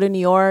was going to go to New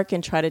York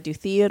and try to do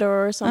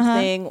theater or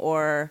something.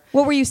 Or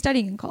what were you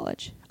studying in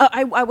college?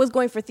 I was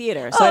going for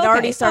theater, so I'd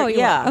already started.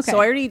 Okay.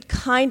 So I already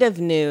kind of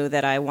knew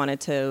that I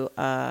wanted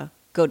to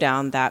go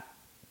down that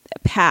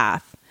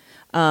path.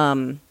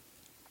 I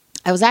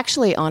was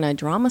actually on a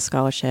drama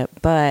scholarship,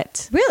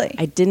 but really,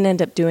 I didn't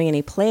end up doing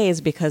any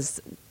plays,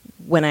 because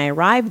when I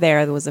arrived there,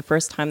 it was the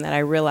first time that I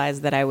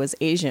realized that I was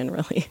Asian.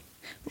 Really.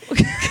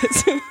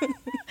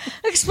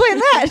 Explain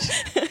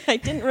that. I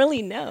didn't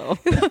really know.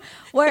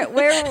 Where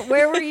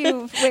were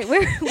you? Wait,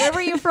 where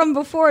were you from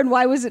before, and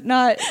why was it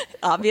not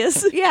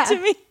obvious to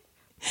me?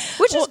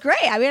 Which is great.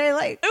 I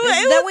mean,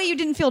 that way you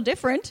didn't feel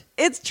different.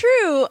 It's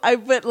true.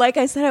 But like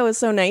I said, I was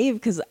so naive,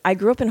 because I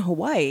grew up in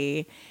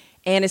Hawaii,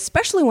 and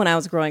especially when I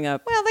was growing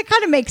up. Well, that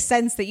kind of makes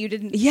sense that you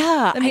didn't.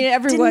 Yeah, I mean,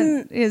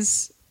 everyone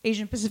is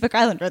Asian Pacific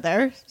Islander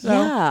there. So.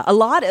 Yeah, a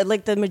lot,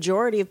 the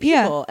majority of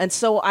people. Yeah. And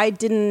so I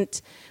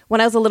didn't. When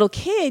I was a little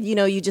kid,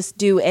 you just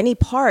do any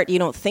part. You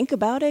don't think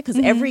about it,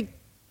 because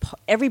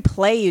every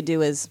play you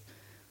do is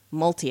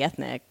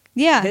multi-ethnic.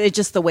 Yeah. It's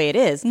just the way it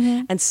is.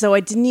 And so I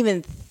didn't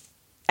even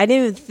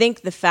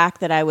think the fact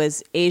that I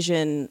was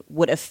Asian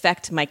would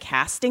affect my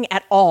casting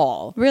at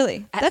all.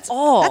 Really? That's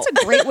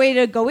a great way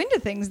to go into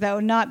things, though,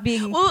 not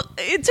being. Well,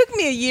 it took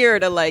me a year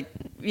to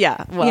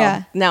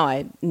now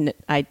I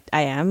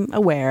am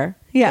aware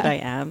that I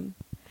am.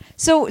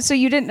 So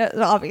you didn't,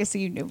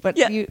 obviously you knew, but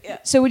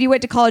so when you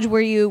went to college,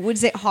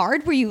 was it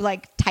hard? Were you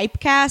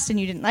typecast and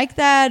you didn't like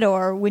that,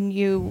 or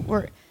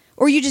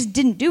or you just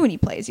didn't do any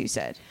plays, you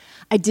said?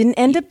 I didn't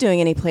end up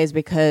doing any plays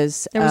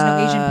because there was no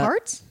Asian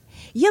parts?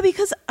 Yeah,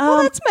 because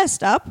that's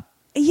messed up.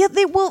 Yeah,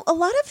 a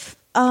lot of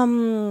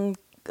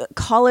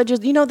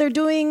colleges, they're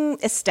doing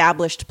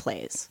established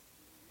plays.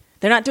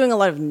 They're not doing a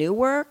lot of new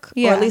work,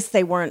 or at least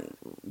they weren't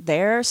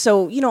there.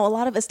 So, a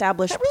lot of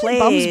established really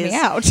plays. Bums me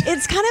out.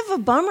 It's kind of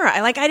a bummer.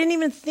 I didn't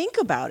even think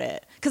about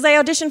it, because I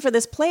auditioned for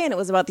this play, and it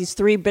was about these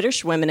 3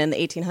 British women in the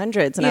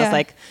 1800s. And I was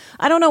like,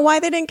 I don't know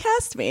why they didn't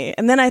cast me.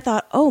 And then I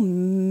thought, oh,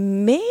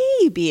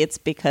 maybe it's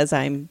because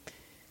I'm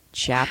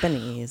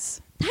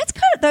Japanese. That's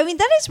kind of,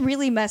 that is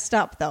really messed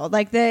up, though.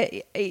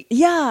 There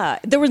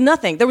was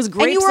nothing. There was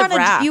grapes of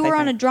wrath. You were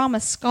on a drama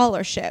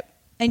scholarship,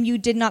 and you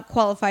did not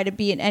qualify to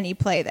be in any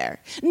play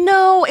there.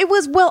 No, it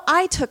was,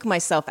 I took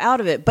myself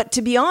out of it. But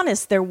to be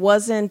honest, there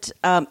wasn't,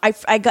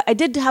 I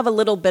did have a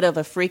little bit of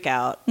a freak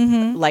out,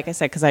 like I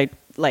said, because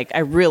I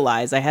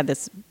realized I had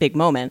this big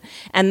moment.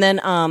 And then,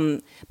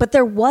 but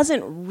there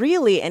wasn't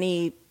really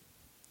any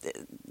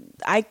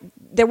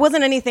there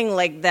wasn't anything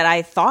like that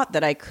I thought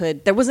that I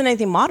could. There wasn't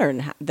anything modern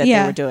that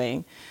they were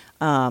doing.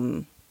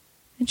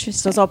 Interesting.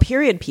 So it's all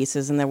period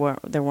pieces, and there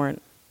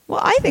weren't. Well,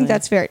 I think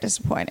that's very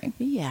disappointing.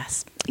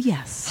 Yes.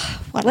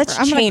 Whatever. Let's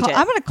change it.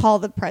 I'm going to call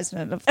the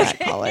president of that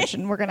college,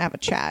 and we're going to have a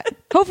chat.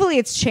 Hopefully,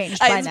 it's changed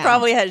by It's now.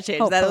 probably had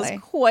changed. Hopefully. That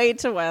was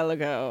quite a while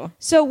ago.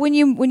 So when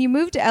you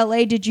moved to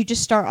LA, did you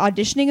just start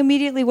auditioning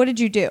immediately? What did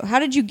you do? How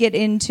did you get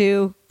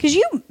into? Because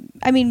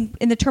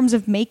in the terms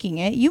of making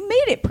it, you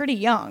made it pretty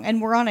young,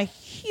 and were on a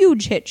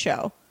huge hit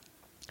show.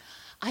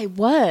 I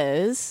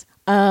was.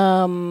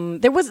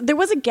 There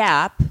was a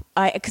gap.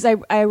 Because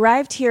I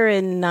arrived here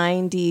in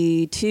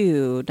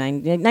 92,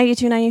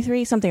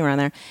 93, something around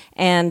there.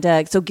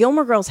 And so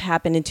Gilmore Girls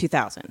happened in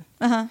 2000,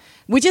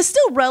 which is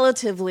still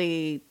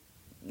relatively,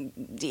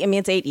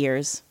 it's 8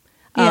 years.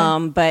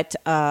 Yeah. But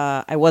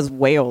I was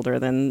way older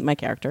than my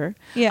character.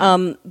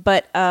 Yeah.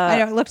 But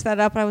I looked that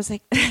up, and I was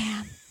like,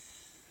 damn.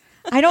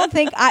 I don't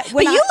think But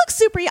you look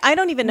super. I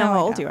don't even know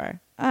how old you are.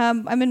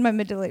 I'm in my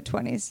mid to late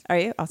 20s. Are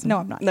you? Awesome. No,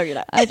 I'm not. No, you're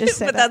not. I just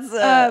said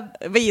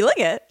but but you look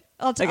it.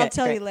 I'll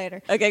tell you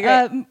later. Okay,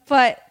 great.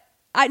 But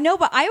I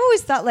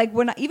always thought like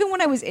even when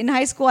I was in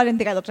high school, I didn't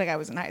think I looked like I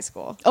was in high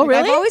school. Oh, Like,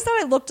 really? I've always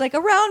thought I looked like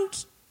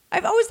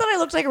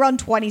around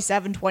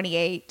 27,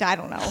 28. I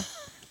don't know.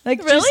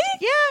 Like really?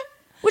 Yeah.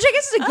 Which I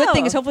guess is a good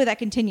thing, is hopefully that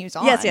continues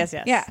on. Yes.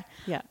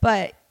 Yeah.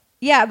 But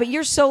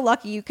you're so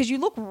lucky because you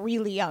look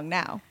really young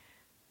now.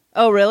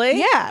 Oh, really?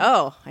 Yeah.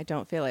 Oh, I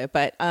don't feel it.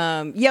 But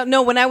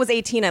when I was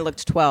 18, I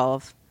looked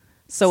 12.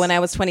 So when I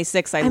was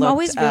 26, I'm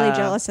always really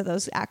jealous of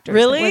those actors.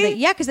 Really?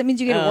 Because that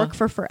means you get to work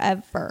for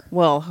forever.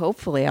 Well,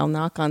 hopefully I'll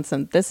knock on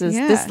some. This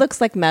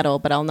looks like metal,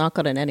 but I'll knock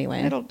on it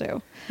anyway. It'll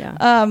do.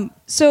 Yeah.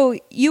 So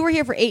you were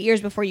here for 8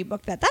 years before you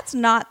booked that. That's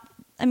not.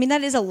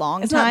 That is a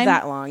long It's time.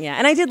 not that long, yeah.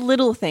 And I did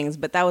little things,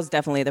 but that was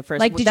definitely the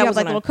first. Like, did you have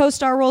like little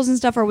co-star roles and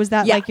stuff, or was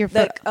that like your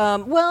first?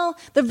 Well,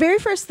 the very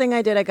first thing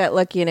I did, I got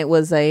lucky, and it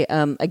was a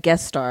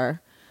guest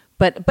star.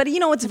 But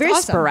it's very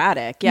awesome.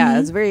 Sporadic. Yeah,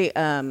 It's very.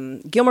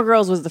 Gilmore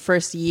Girls was the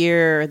first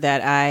year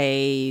that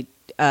I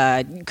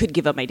could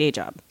give up my day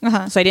job.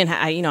 So I didn't.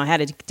 I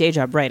had a day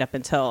job right up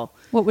until.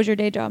 What was your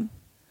day job?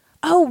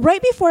 Oh,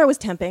 right before I was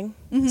temping.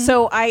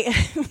 So I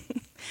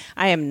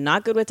am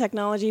not good with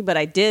technology, but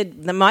I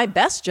did my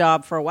best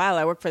job for a while.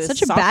 I worked for this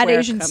Such a software bad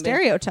Asian company.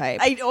 stereotype.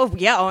 I'm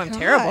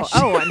terrible.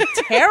 Oh, I'm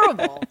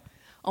terrible.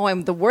 Oh,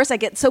 I'm the worst. I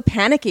get so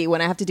panicky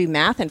when I have to do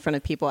math in front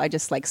of people. I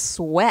just like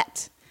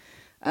sweat.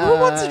 Who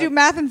wants to do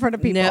math in front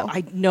of people?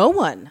 No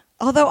one.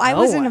 Although I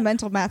was in a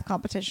mental math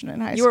competition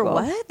in high school. You were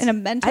what? In a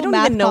mental I don't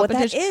math even know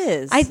competition. what that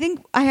is. I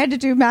think I had to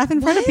do math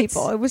in front of What?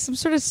 people. It was some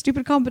sort of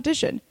stupid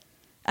competition.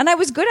 And I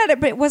was good at it,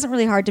 but it wasn't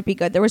really hard to be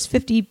good. There was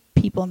 50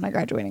 people in my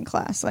graduating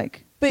class.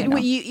 Like, But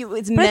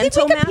it's mental I think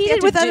we math.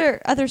 competed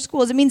with other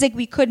schools. It means like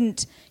we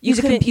couldn't use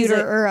a couldn't computer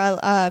use it. or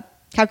a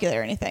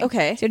calculator or anything.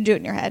 Okay. So you had to do it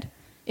in your head.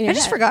 In your I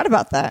just head. forgot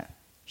about that. I'm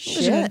just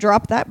going to Shit.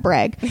 drop that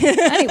brag.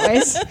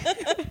 Anyways.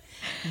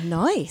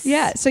 Nice.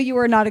 Yeah. So you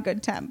were not a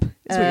good temp,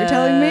 is what you're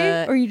telling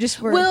me? Or you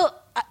just were?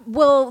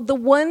 Well,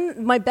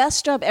 my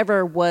best job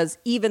ever was,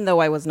 even though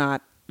I was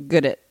not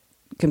good at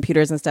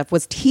computers and stuff,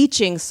 was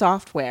teaching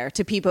software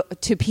to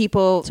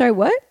people. Sorry,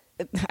 what?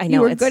 I know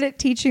You were it's good at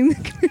teaching the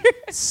computer.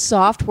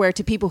 software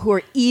to people who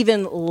are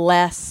even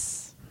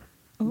less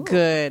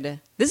good.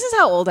 This is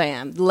how old I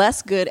am.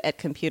 Less good at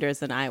computers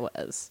than I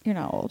was. You're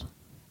not old.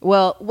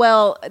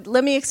 Well,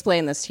 let me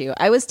explain this to you.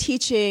 I was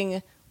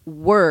teaching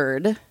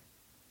Word.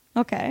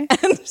 Okay.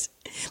 And,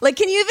 like,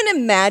 can you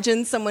even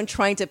imagine someone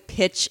trying to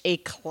pitch a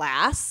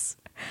class?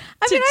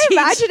 I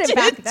imagine it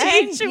back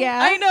then. Yeah.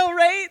 I know,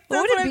 right?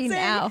 What would That's it I'm be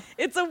saying. now?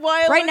 It's a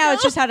while Right now, ago.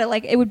 it's just how to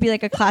it would be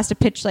like a class to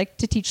pitch, like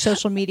to teach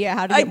social media,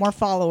 how to get more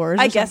followers.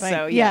 I or guess something.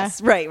 so, Yeah.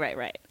 yes.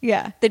 Right.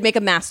 Yeah. They'd make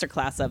a master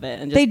class of it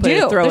and just They put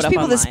do. it, throw There's it up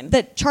people online.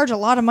 that charge a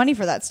lot of money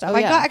for that stuff. Oh,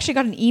 yeah. I actually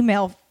got an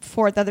email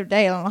for it the other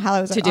day. I don't know how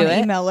I was To on do the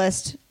it? email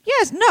list.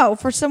 Yes, no,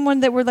 for someone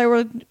they were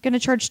going to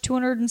charge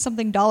 $200 and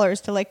something to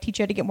like teach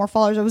you how to get more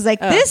followers. I was like,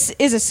 this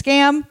is a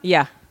scam.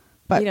 Yeah.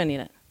 But you don't need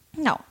it.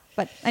 No.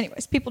 But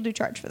anyways, people do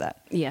charge for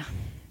that. Yeah.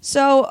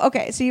 So,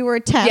 okay, so you were a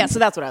temp. Yeah, so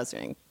that's what I was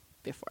doing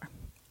before.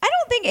 I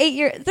don't think 8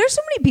 years. There's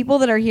so many people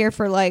that are here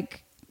for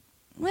like,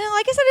 well,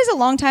 I guess that is a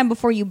long time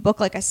before you book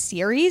like a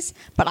series.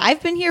 But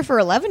I've been here for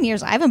 11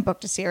 years. I haven't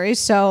booked a series.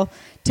 So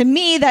to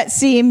me, that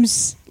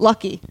seems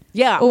lucky.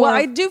 Yeah, Or well,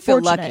 I do feel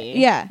fortunate. lucky.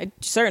 Yeah. I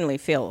certainly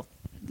feel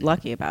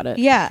lucky about it.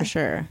 Yeah. For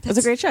sure. It was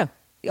a great show.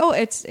 Oh,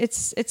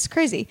 it's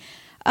crazy.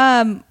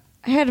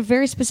 I had a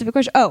very specific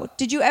question. Oh,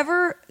 did you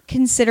ever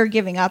consider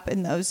giving up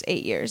in those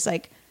 8 years,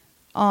 like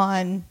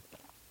on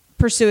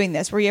pursuing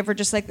this? Were you ever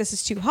just like, this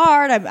is too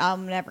hard,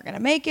 I'm never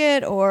gonna make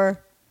it? Or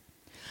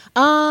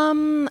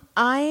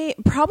I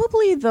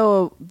probably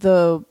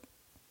the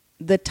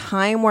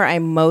time where I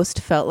most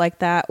felt like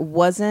that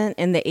wasn't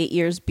in the 8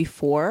 years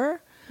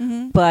before,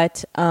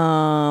 but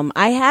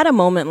I had a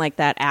moment like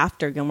that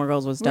after Gilmore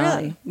Girls was done.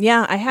 Really?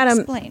 Yeah, I had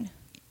explain.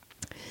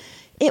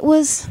 It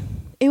was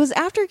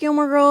after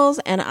Gilmore Girls,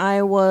 and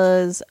I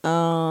was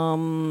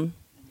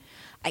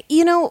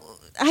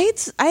I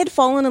had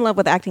fallen in love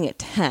with acting at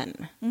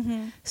 10.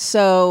 Mm-hmm.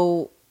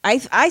 So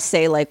I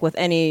say, like, with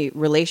any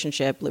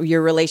relationship,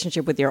 your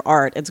relationship with your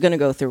art, it's going to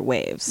go through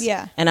waves.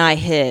 Yeah. And I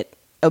hit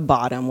a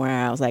bottom where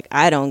I was like,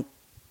 I don't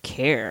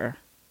care.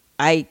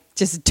 I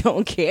just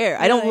don't care.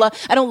 Really?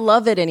 I don't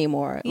love it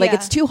anymore. Like,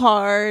 it's too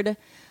hard.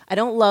 I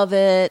don't love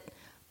it.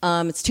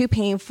 It's too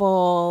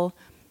painful.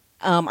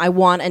 I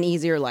want an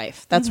easier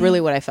life. That's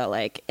really what I felt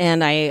like.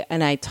 And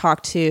I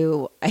talked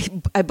to,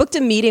 I booked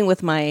a meeting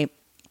with my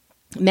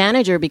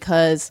manager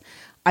because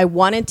I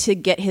wanted to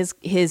get his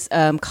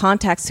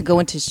contacts to go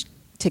into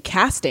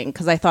casting,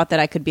 because I thought that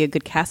I could be a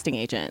good casting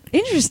agent.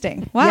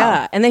 Interesting. Wow.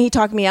 Yeah. And then he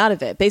talked me out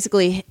of it.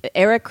 Basically,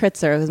 Eric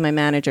Kritzer, who's my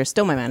manager,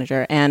 still my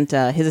manager, and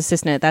his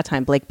assistant at that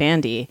time, Blake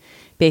Bandy,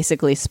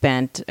 basically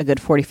spent a good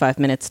 45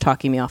 minutes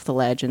talking me off the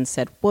ledge and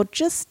said, well,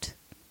 just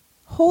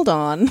hold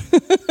on.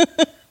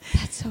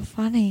 That's so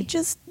funny.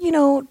 Just, you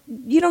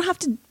don't have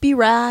to be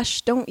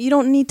rash. You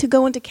don't need to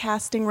go into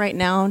casting right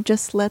now.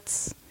 Just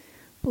let's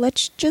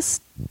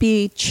just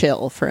be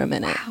chill for a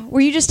minute. Wow.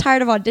 Were you just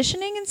tired of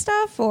auditioning and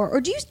stuff, or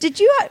do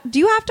you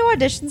have to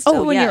audition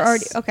still when you're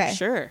already okay?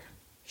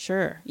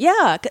 Sure.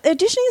 Yeah,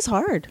 auditioning is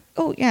hard.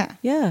 Oh yeah,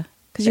 yeah,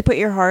 because you put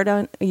your heart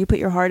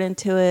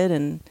into it,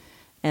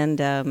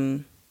 and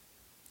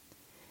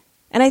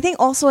I think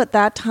also at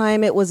that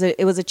time it was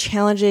a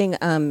challenging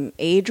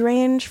age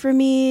range for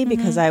me,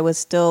 because I was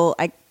still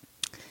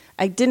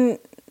I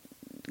didn't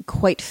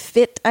quite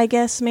fit, I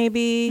guess,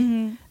 maybe.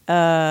 Mm-hmm.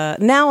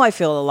 Now I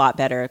feel a lot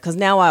better, because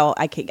now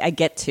I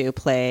get to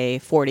play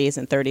 40s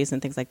and 30s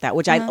and things like that,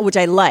 which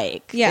I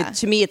like. Yeah,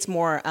 to me it's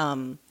more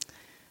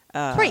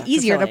probably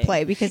easier to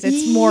play, because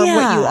it's more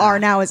what you are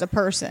now as a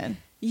person.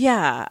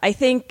 Yeah, I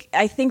think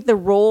the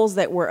roles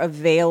that were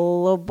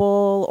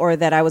available, or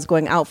that I was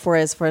going out for,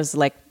 as far as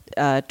like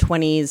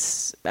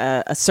 20s,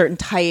 a certain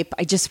type,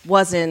 I just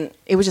wasn't.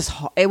 It was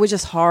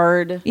just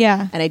hard.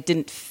 Yeah,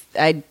 and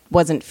I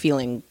wasn't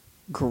feeling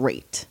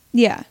great.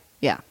 Yeah.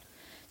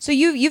 So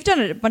you've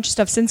done a bunch of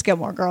stuff since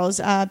Gilmore Girls.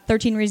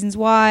 13 Reasons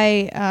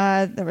Why.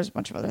 There was a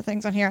bunch of other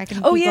things on here. I can.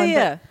 Oh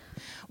yeah.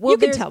 Well, you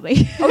can tell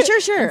me. Oh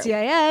sure.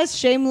 NCIS,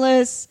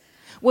 Shameless.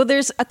 Well,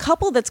 there's a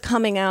couple that's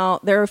coming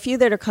out. There are a few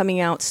that are coming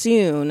out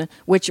soon.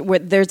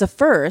 There's a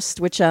first,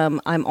 which I'm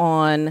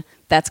on.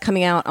 That's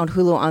coming out on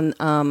Hulu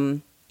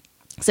on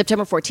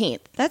September 14th.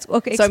 That's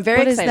okay. So I'm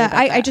very excited about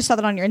that. I just saw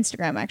that on your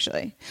Instagram,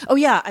 actually. Oh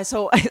yeah.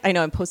 So I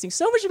know I'm posting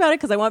so much about it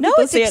because I want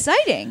people to see it. No, it's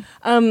exciting.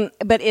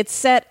 But it's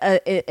set.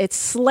 It's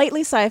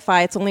slightly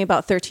sci-fi. It's only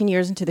about 13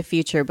 years into the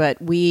future, but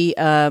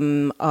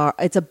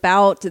it's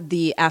about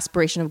the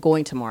aspiration of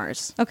going to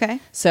Mars. Okay.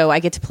 So I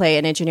get to play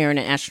an engineer and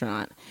an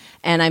astronaut,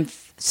 and I'm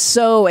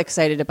so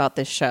excited about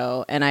this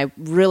show, and I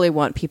really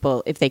want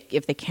people, if they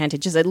can, to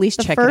just at least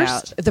check it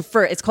out.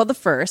 It's called The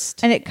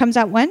First, and it comes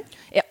out when?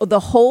 The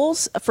whole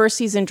first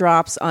season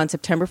drops on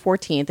September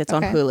 14th. It's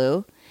on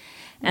Hulu.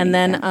 And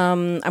then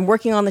I'm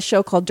working on the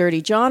show called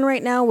Dirty John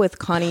right now with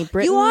Connie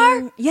Britton. You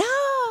are? Yeah.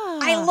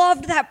 I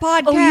loved that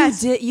podcast. Oh, you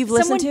did? You've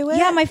listened to it?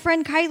 Yeah, my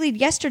friend Kylie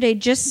yesterday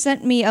just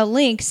sent me a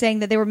link saying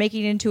that they were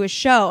making it into a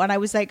show, and I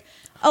was like,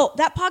 oh,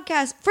 that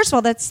podcast. First of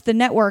all, that's the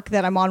network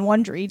that I'm on.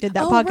 Wondery did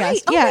that podcast.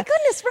 Right. Yeah. Oh my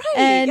goodness, right?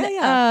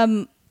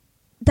 And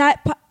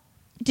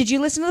did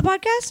you listen to the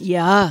podcast?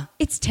 Yeah.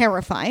 It's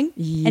terrifying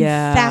and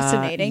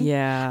fascinating.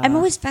 Yeah. I'm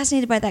always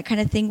fascinated by that kind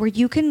of thing where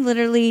you can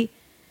literally,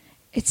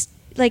 it's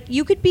like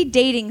you could be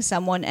dating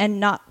someone and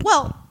not,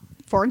 well,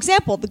 for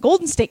example, the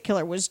Golden State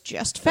Killer was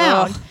just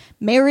found,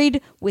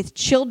 married with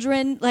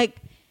children. Like,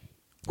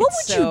 what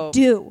would you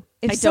do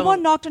if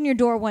someone knocked on your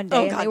door one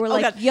day and they were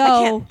like,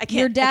 yo,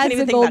 your dad's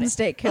a Golden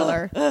State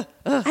Killer? I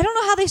don't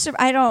know how they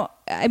survive.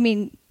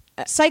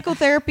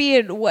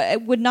 Psychotherapy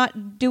would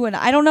not do it.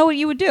 I don't know what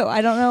you would do.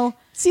 I don't know.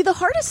 See, the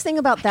hardest thing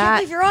about I can't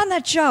believe you're on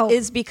that show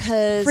is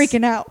because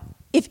freaking out.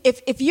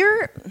 If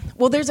you're,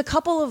 well, there's a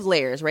couple of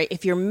layers, right?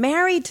 If you're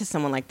married to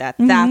someone like that,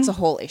 that's a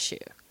whole issue.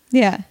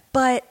 Yeah.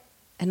 But,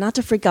 and not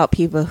to freak out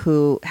people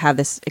who have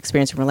this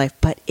experience in real life,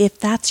 but if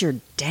that's your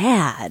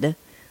dad,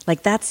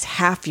 like that's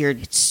half your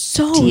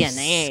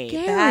DNA.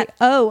 Scary.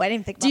 I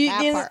didn't think about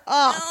that part.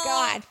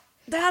 Oh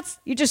God.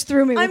 You just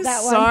threw me with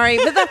that one. I'm sorry,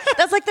 but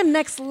that's like the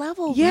next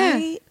level,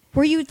 right?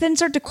 Where you then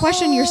start to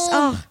question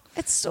yourself.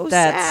 It's so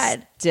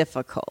sad.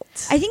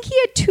 Difficult. I think he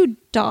had 2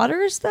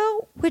 daughters,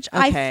 though, which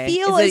I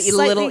feel is a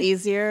little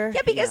easier.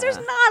 Yeah, because there's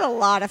not a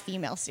lot of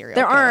female serial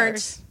killers.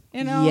 Aren't.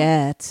 You know?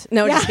 Yet.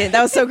 No, just kidding.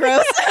 That was so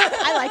gross.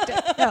 I liked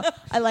it. No,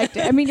 I liked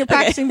it. I mean, you're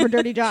practicing for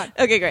Dirty John.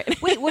 Okay,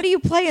 great. Wait, what do you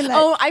play in that?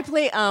 Oh, I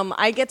play.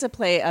 I get to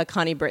play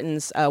Connie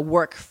Britton's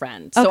work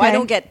friend, so I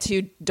don't get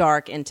too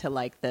dark into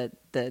like the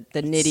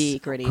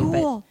nitty gritty.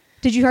 Cool.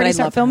 Did you already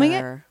start filming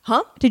it?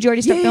 Huh? Did you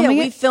already start filming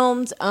it? We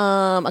filmed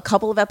a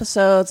couple of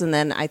episodes, and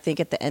then I think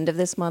at the end of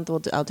this month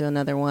I'll do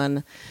another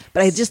one.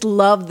 But I just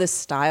love the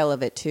style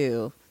of it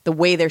too. The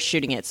way they're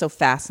shooting it, so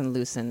fast and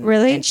loose, and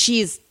really, and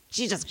she's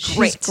just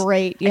great. She's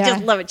great. Yeah. I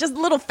just love it. Just a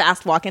little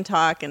fast walk and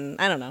talk, and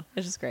I don't know.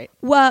 It's just great.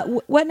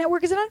 What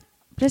network is it on?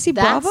 Did I see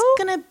Bravo? That's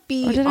gonna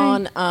be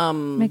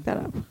on. Make that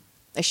up.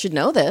 I should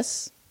know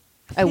this.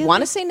 I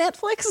want to say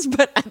Netflix,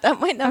 but that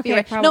might not be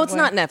right. Probably. No, it's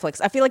not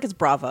Netflix. I feel like it's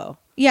Bravo.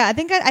 Yeah, I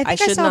think I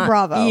saw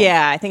Bravo.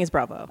 Yeah, I think it's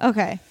Bravo.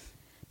 Okay.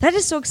 That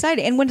is so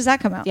exciting. And when does that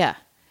come out? Yeah.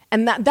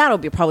 And that'll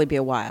probably be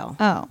a while.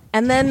 Oh.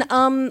 And then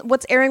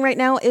what's airing right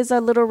now is a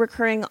little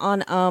recurring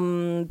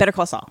on Better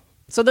Call Saul.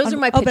 So those are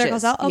my pitches. Better Call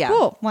Saul? Oh, yeah.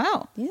 Cool.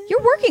 Wow. Yeah.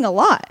 You're working a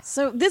lot.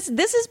 So this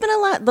has been a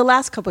lot. The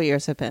last couple of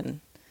years have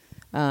been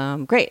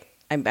great.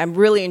 I'm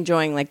really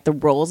enjoying like the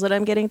roles that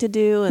I'm getting to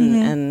do,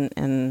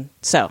 and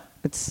so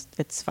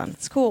it's fun.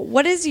 It's cool.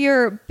 What is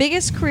your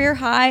biggest career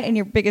high and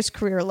your biggest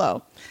career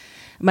low?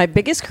 My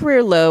biggest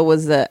career low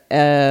was this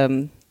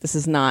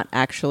is not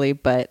actually,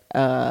 but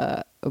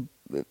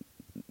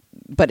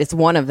it's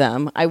one of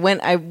them. I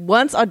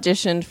once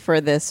auditioned for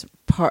this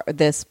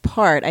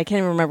part. I can't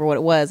even remember what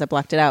it was. I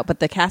blocked it out. But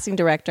the casting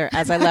director,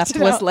 as I left,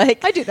 was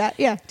like, I do that.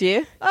 Yeah. Do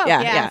you? Oh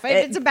yeah. If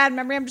it's a bad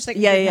memory, I'm just like,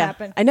 it didn't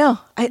happen. I know.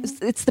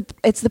 It's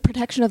the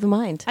protection of the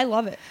mind. I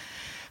love it.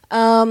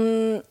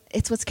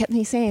 It's what's kept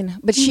me sane.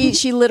 But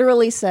she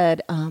literally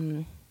said,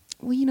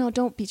 well,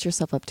 don't beat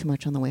yourself up too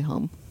much on the way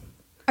home.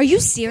 Are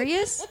you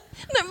serious?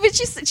 No, but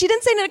she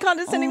didn't say it in a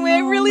condescending way. I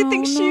really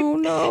think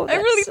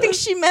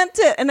she meant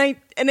it.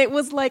 And it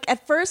was like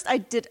at first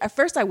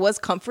I was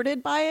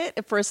comforted by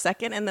it for a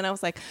second, and then I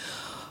was like,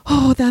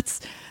 oh,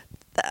 that's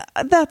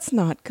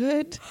not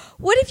good.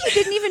 What if you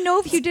didn't even know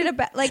if you did a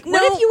bad what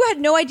if you had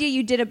no idea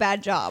you did a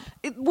bad job?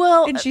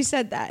 And she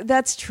said that.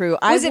 That's true.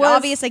 Was it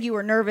obvious like you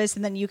were nervous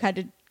and then you had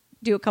to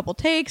do a couple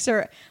takes,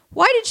 or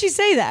why did she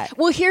say that?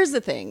 Well, here's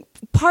the thing.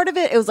 Part of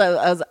it was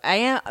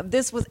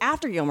this was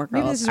after Gilmore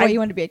Girls. Maybe this is why you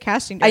wanted to be a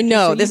casting director. I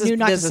know so this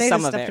is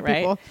some of it,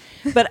 right?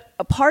 But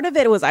a part of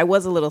it was I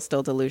was a little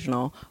still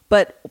delusional.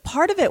 But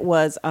part of it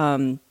was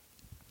I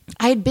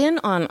had been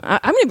on.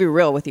 I'm going to be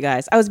real with you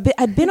guys.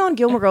 I'd been on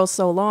Gilmore Girls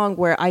so long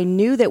where I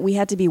knew that we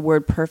had to be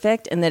word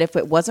perfect, and that if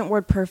it wasn't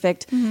word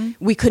perfect,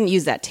 we couldn't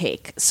use that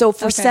take. So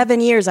for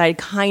 7 years, I'd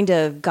kind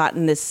of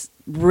gotten this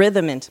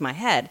rhythm into my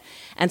head.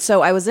 And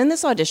so I was in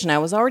this audition. I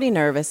was already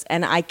nervous,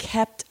 and I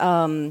kept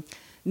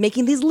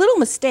making these little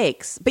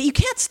mistakes. But you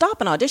can't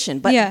stop an audition.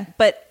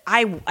 But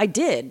I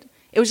did.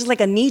 It was just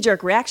like a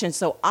knee-jerk reaction.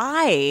 So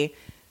I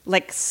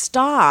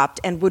stopped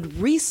and would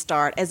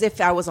restart as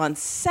if I was on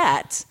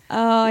set. Oh,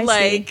 I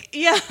see.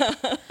 Yeah. But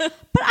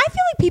I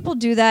feel like people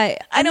do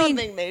that. I don't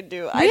think they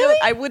do. Really?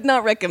 I would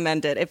not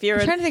recommend it. If you're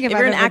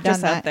an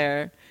actress out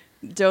there,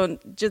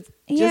 don't just.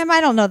 Yeah,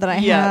 I don't know that I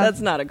have. Yeah,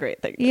 that's not a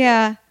great thing.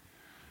 Yeah.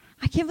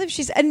 I can't believe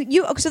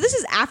so this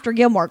is after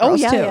Gilmore Girls,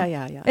 too.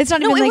 Yeah. It's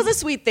not even it was a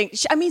sweet thing.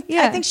 I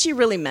think she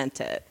really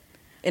meant it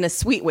in a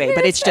sweet way,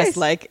 but it's just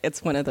like,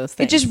 it's one of those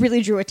things. It just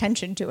really drew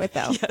attention to it,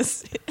 though.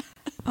 Yes.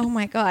 Oh,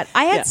 my God.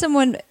 I had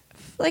someone,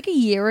 like a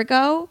year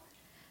ago,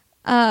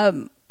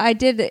 I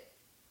did, it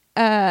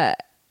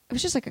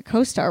was just like a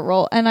co-star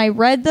role, and I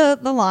read the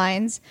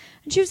lines,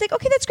 and she was like,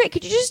 okay, that's great.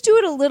 Could you just do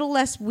it a little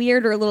less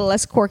weird or a little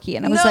less quirky?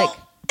 And I was like,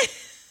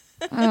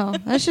 oh,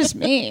 that's just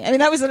me. I mean,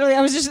 that was literally,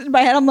 I was just in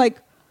my head, I'm like,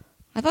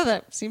 I thought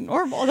that seemed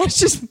normal. That's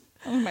just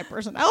my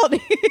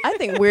personality. I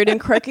think weird and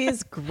quirky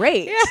is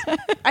great. Yeah.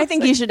 I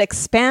think you should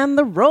expand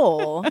the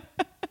role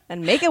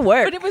and make it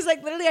work. But it was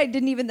like literally,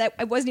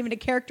 I wasn't even a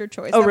character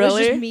choice. Oh, that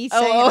really? was just me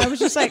saying it. I was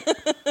just like,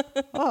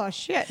 oh,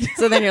 shit.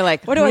 So then you're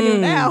like, what do I do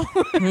now?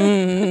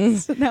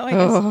 So now I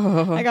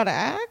guess I got to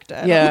act.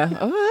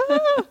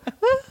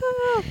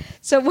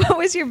 So what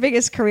was your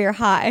biggest career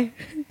high?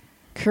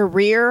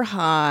 Career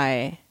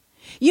high.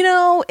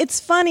 It's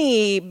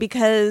funny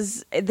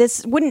because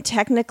this wouldn't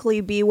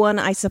technically be one,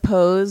 I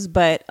suppose,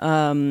 but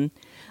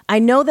I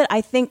know that I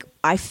think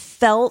I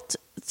felt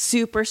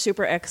super,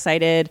 super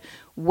excited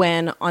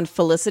when on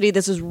Felicity.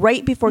 This was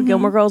right before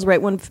Gilmore Girls,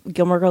 right when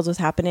Gilmore Girls was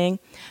happening.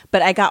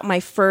 But I got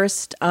my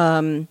first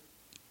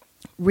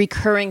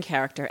recurring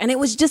character, and it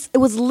was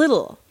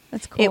little.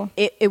 That's cool.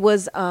 It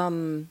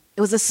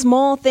was a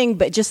small thing,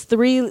 but just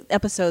 3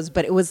 episodes.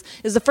 But it was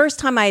the first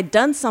time I had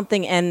done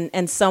something,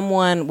 and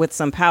someone with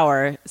some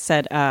power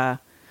said,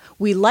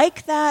 "We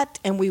like that,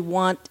 and we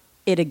want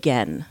it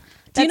again."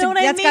 Do you know what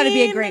I mean? That's got to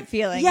be a great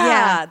feeling.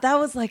 Yeah, that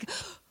was like,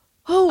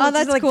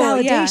 that's like cool.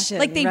 Validation, yeah.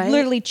 Like they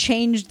literally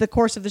changed the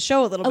course of the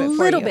show a little bit. A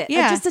little bit,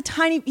 yeah, just a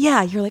tiny.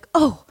 Yeah, you're like,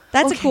 oh.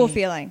 That's a cool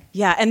feeling.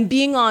 Yeah, and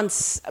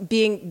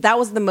that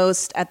was the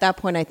most, at that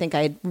point, I think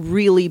I had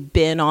really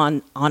been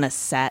on a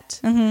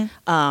set. And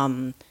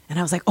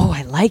I was like, oh,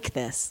 I like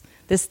this.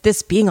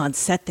 This being on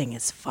set thing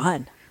is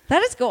fun.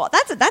 That is cool.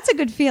 That's a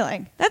good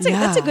feeling. That's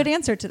a good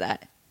answer to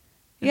that.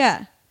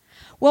 Yeah.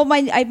 Well,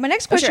 my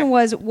next question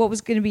was, what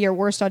was going to be your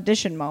worst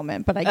audition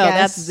moment? But I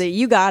guess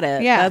you got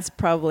it. Yeah. That's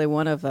probably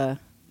one of a.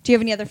 Do you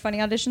have any other funny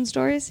audition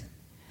stories?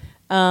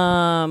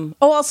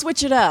 I'll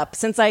switch it up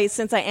since I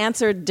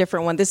answered a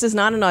different one. This is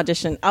not an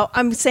audition.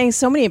 I'm saying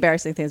so many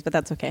embarrassing things, but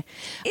that's okay.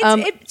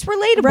 It's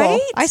relatable.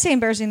 Right? I say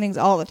embarrassing things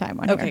all the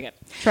time on here. Okay, good.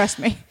 Trust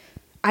me.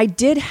 I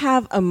did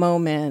have a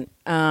moment.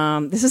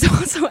 This is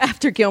also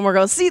after Gilmore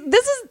Girls. See,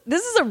 this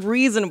is a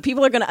reason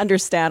people are going to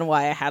understand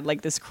why I had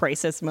like this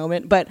crisis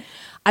moment. But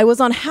I was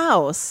on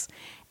House,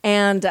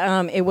 And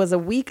it was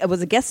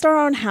a guest star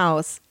on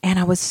House, and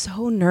I was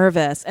so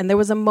nervous. And there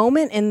was a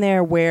moment in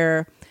there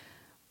where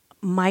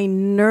my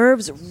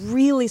nerves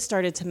really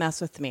started to mess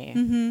with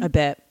me a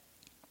bit.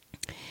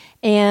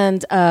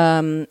 And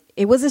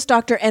it was this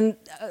doctor, and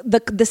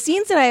the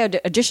scenes that I had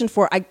auditioned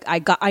for,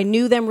 I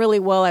knew them really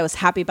well. I was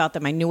happy about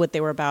them. I knew what they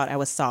were about. I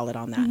was solid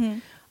on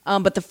that.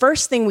 But the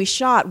first thing we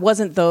shot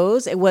wasn't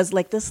those. It was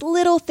like this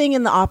little thing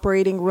in the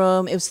operating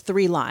room. It was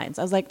 3 lines.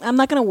 I was like, I'm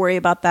not going to worry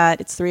about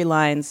that. It's 3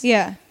 lines.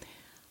 Yeah.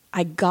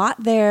 I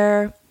got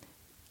there,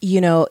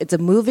 it's a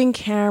moving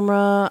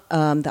camera,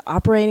 the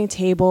operating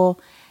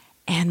table,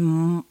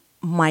 and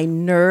my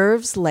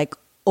nerves like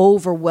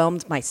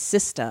overwhelmed my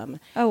system.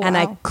 Oh, wow. And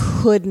I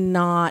could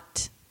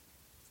not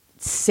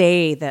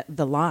say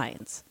the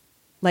lines.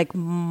 Like,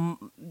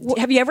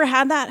 have you ever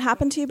had that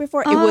happen to you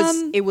before?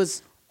 It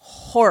was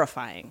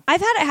horrifying.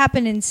 I've had it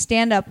happen in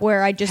stand-up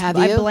where I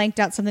you? blanked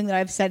out something that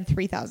I've said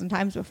 3,000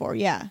 times before.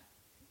 Yeah.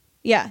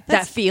 Yeah.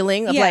 That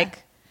feeling of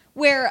like...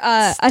 Where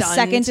a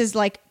second is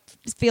like,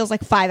 feels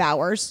like 5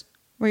 hours.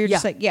 Where you're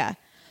just like, yeah.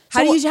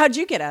 How'd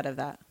you get out of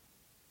that?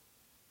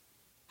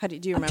 Do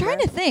you remember? I'm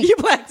trying to think. You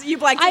blanked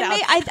it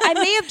out. I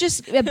may have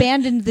just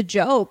abandoned the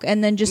joke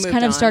and then just Moved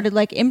kind of on. started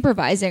like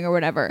improvising or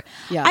whatever.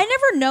 Yeah. I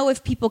never know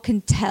if people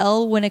can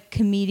tell when a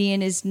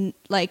comedian is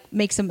like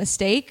makes a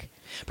mistake.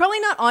 Probably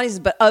not audiences,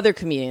 but other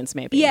comedians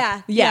maybe.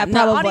 Yeah, No,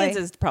 probably.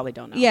 audiences probably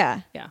don't know.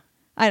 Yeah. Yeah.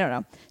 I don't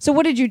know. So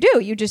what did you do?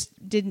 You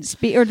just didn't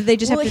speak, or did they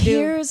just have to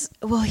do?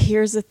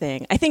 Here's the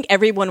thing. I think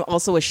everyone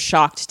also was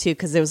shocked too,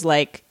 because it was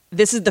like,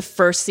 this is the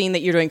first scene that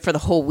you're doing for the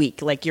whole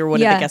week. Like you're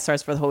one of the guest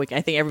stars for the whole week.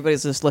 I think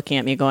everybody's just looking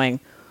at me going,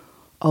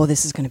 "Oh,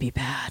 this is going to be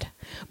bad."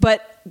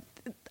 But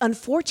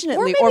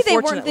unfortunately, or maybe they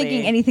weren't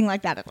thinking anything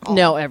like that at all.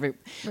 No,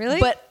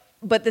 really.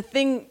 But the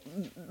thing,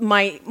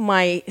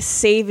 my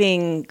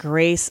saving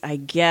grace, I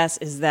guess,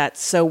 is that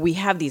so we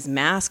have these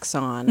masks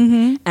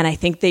on, and I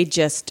think they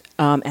just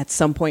at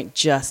some point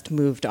just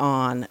moved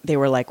on. They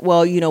were like,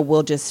 well,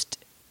 we'll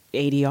just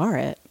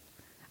ADR it.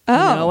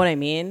 Oh, you know what I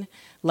mean?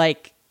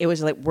 Like it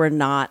was like we're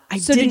not.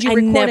 Did you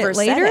record it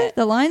later?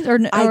 The lines, or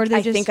they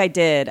I just? think I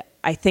did.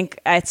 I think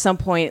at some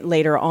point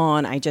later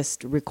on, I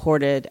just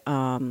recorded.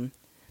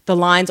 The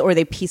lines, or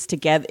they pieced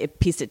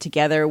it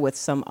together with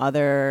some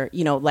other,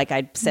 like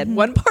I said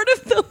one part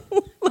of the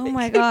oh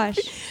my gosh.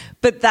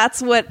 But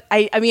that's what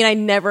I mean, I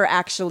never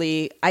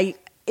actually,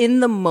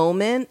 in the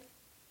moment,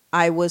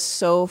 I was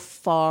so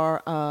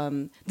far,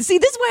 see,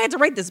 this is why I had to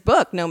write this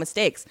book, No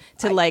Mistakes,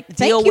 to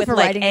deal with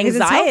like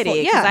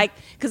anxiety.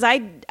 Because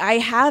I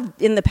have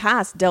in the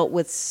past dealt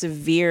with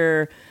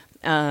severe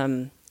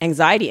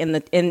anxiety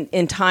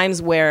in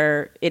times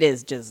where it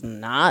is just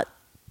not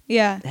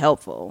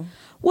helpful.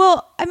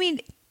 Well, I mean,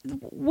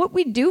 what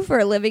we do for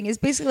a living is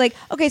basically like,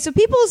 okay, so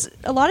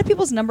a lot of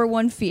people's number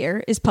one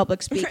fear is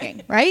public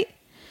speaking, right?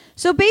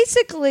 So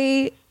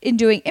basically, in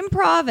doing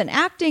improv and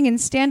acting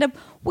and stand-up,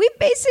 we've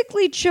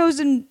basically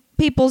chosen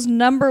people's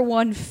number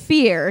one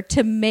fear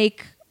to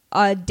make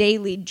a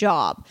daily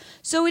job.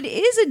 So it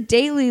is a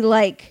daily,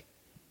 like,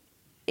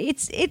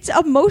 it's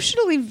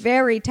emotionally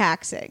very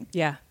taxing.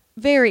 Yeah.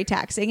 Very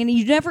taxing. And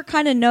you never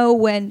kind of know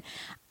when...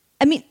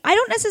 I mean, I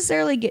don't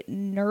necessarily get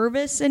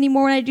nervous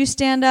anymore when I do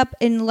stand-up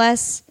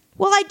unless...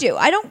 Well, I do.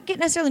 I don't get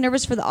necessarily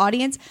nervous for the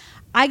audience.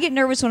 I get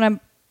nervous when I'm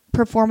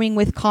performing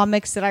with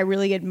comics that I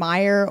really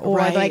admire, or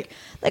like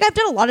I've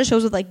done a lot of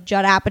shows with like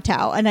Judd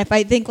Apatow, and if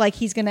I think like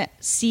he's going to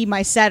see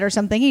my set or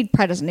something, he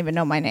probably doesn't even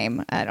know my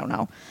name. I don't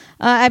know.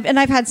 I've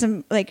had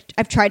some, like,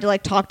 I've tried to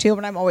like talk to him,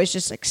 and I'm always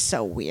just like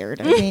so weird.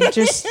 I mean,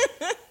 just...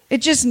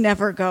 It just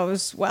never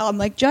goes well. I'm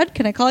like, Judd,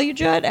 can I call you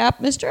Judd?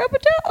 Mr.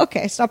 Apatow?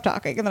 Okay, stop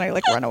talking. And then I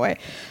like run away.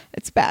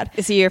 It's bad.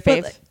 Is he your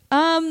fave?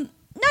 No,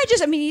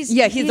 he's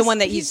the one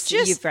that he's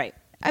just right.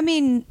 I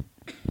mean,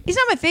 he's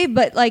not my fave,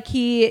 but like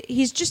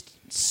he's just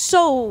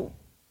so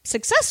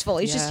successful.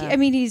 He's just, I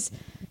mean, he's,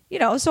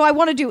 so I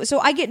want to do, so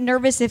I get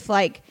nervous if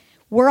like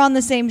we're on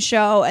the same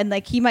show and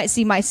like he might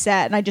see my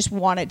set and I just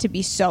want it to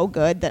be so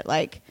good that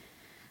like,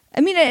 I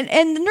mean,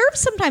 and the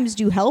nerves sometimes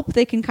do help.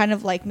 They can kind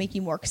of like make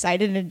you more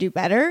excited and do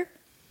better,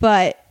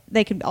 but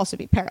they can also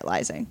be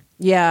paralyzing.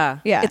 Yeah.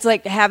 It's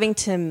like having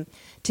to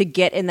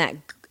get in that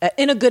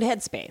in a good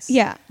headspace.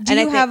 Yeah. Do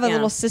you have a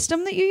little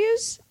system that you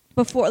use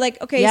before? Like,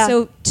 okay,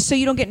 so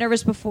you don't get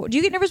nervous before. Do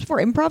you get nervous before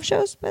improv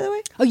shows, by the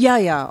way? Oh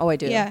yeah. Oh, I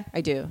do. Yeah,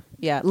 I do.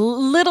 Yeah,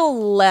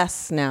 little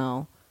less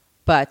now.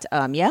 But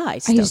I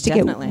used to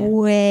get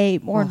way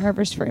more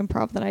nervous for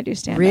improv than I do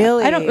stand-up.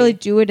 Really? I don't really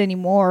do it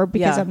anymore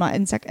because I'm not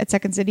at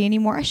Second City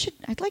anymore.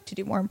 I'd like to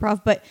do more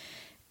improv, but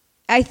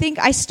I think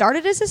I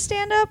started as a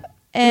stand-up,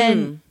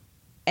 and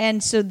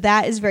so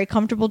that is very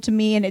comfortable to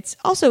me, and it's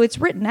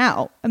written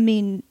out. I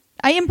mean,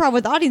 I improv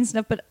with audience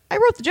stuff, but I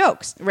wrote the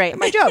jokes. Right. They're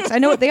my jokes. I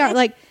know what they are.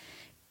 Like,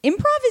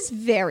 improv is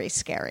very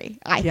scary,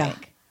 I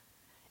think.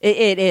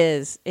 It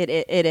is. It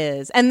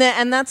is. And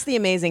that's the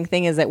amazing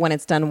thing, is that when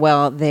it's done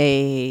well,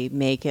 they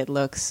make it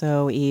look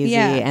so easy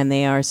and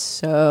they are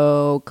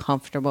so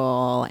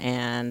comfortable,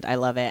 and I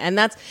love it. And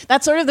that's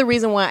sort of the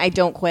reason why I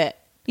don't quit.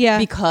 Yeah.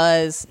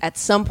 Because at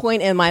some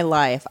point in my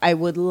life, I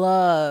would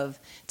love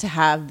to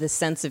have the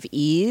sense of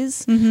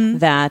ease Mm-hmm.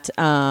 that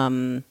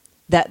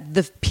that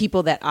the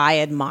people that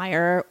I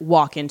admire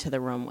walk into the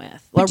room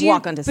with, or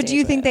walk onto stage. But do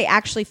you think with. they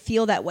actually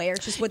feel that way, or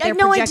it's just what they're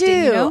No, projecting? I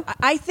do. You know?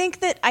 I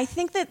think that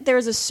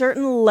there's a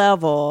certain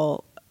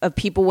level of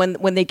people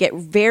when they get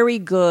very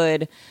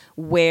good,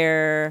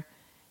 where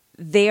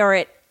they are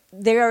at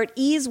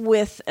ease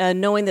with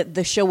knowing that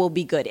the show will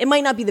be good. It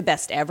might not be the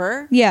best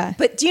ever. Yeah.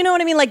 But do you know what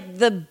I mean? Like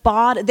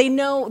they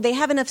know they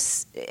have enough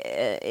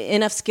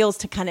skills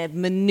to kind of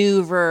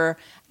maneuver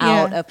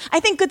out of.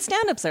 I think good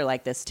stand-ups are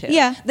like this too.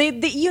 Yeah. They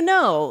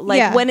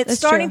when it's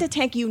starting to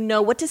tank, you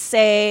know what to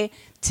say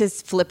to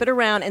flip it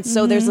around, and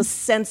so there's a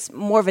sense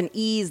more of an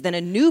ease than a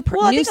new person.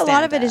 Well, I think a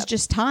lot of it is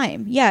just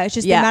time. Yeah, it's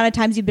just the amount of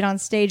times you've been on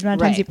stage, the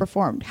amount of times you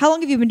performed. How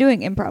long have you been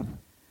doing improv?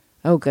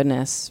 Oh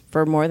goodness,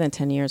 for more than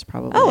 10 years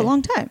probably. Oh, a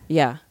long time.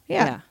 Yeah.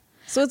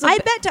 So I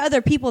bet to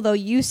other people though,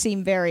 you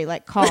seem very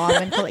like calm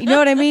and you know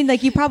what I mean.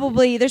 Like there's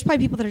probably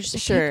people that are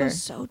just like, Keiko's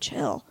so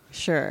chill.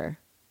 Sure.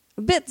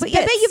 But I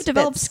bet you've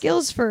developed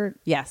skills for.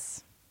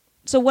 Yes.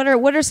 So what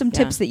are some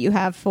tips that you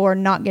have for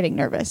not getting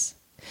nervous?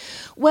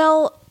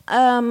 Well,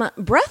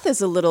 breath is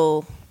a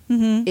little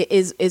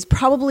is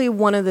probably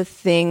one of the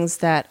things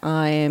that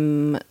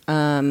I'm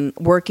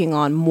working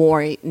on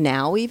more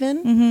now,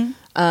 even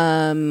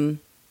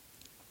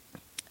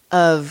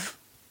of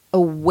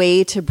a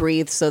way to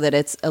breathe so that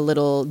it's a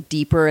little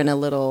deeper and a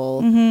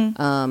little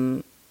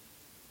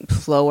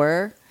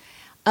slower.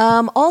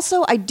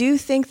 Also, I do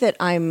think that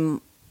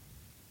I'm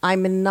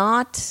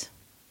not,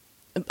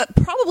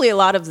 probably a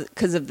lot of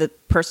because of the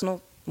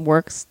personal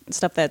work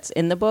stuff that's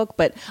in the book,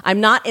 but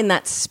I'm not in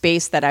that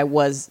space that I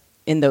was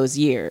in those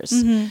years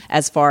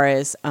as far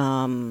as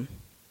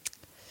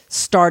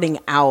starting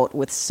out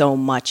with so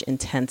much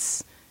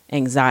intense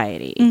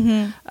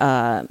anxiety.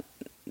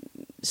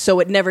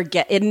 So it never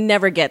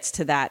gets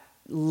to that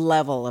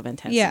level of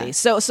intensity. Yeah.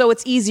 So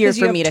it's easier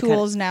for me to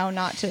tools now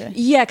not to.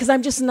 Yeah, because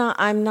I'm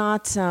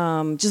not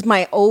just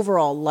my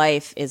overall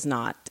life is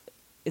not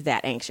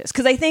that anxious.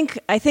 Because I think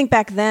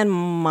back then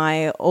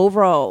my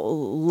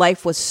overall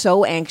life was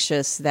so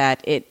anxious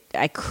that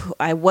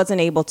I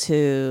wasn't able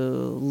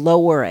to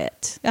lower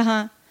it.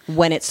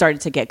 When it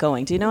started to get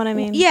going. Do you know what I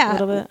mean? Yeah. A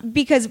little bit.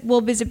 Because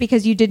is it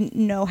because you didn't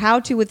know how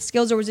to with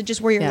skills, or was it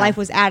just where your life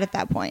was at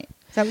that point?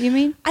 Is that what you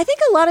mean? I think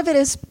a lot of it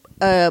is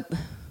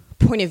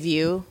point of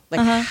view,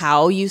 like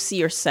how you see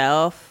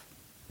yourself,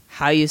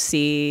 how you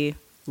see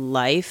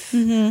life.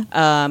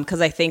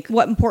 Because I think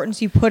what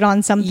importance you put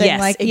on something.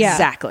 Yes,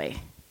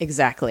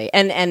 exactly.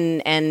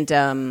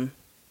 And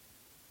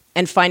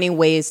finding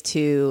ways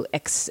to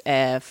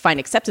find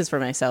acceptance for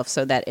myself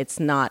so that it's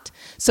not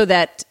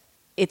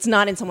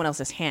in someone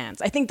else's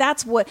hands. I think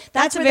that's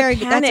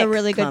a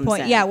really good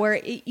point. Yeah,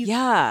 where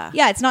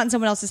it's not in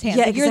someone else's hands.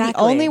 Yeah, like you're the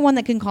only one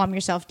that can calm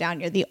yourself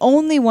down. You're the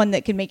only one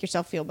that can make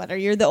yourself feel better.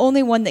 You're the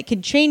only one that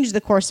can change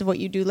the course of what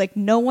you do. Like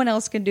no one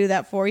else can do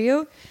that for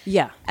you.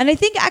 Yeah. And I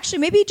think actually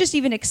maybe just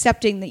even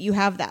accepting that you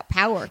have that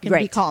power can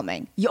be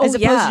calming. As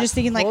opposed to just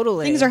thinking like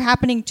things are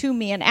happening to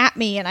me and at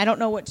me and I don't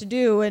know what to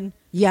do and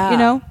you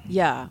know?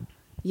 Yeah.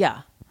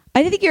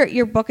 I think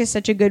your book is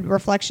such a good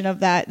reflection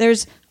of that.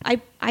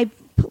 I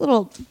put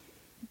little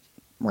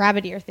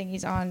rabbit ear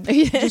thingies on.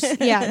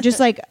 Just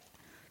like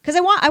because I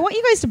want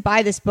you guys to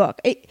buy this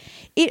book. It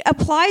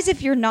applies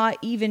if you're not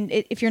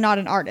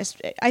an artist.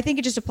 I think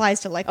it just applies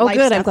to like life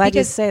good. stuff I'm glad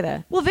you say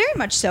that. Well, very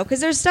much so, because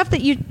there's stuff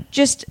that you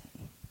just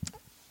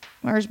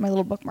where's my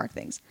little bookmark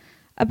things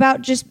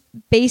about just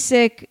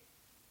basic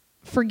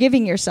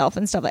forgiving yourself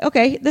and stuff like,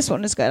 okay, this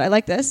one is good. I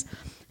like this.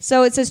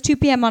 So it says 2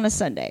 p.m. on a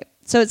Sunday.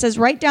 So it says,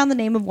 write down the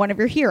name of one of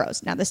your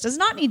heroes. Now, this does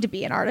not need to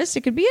be an artist.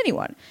 It could be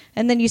anyone.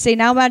 And then you say,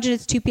 now imagine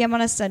it's 2 p.m.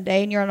 on a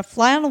Sunday and you're on a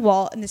fly on the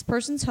wall in this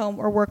person's home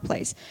or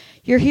workplace.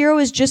 Your hero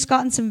has just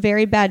gotten some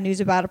very bad news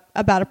about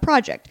a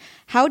project.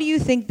 How do you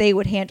think they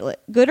would handle it?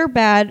 Good or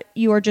bad,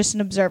 you are just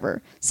an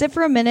observer. Sit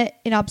for a minute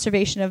in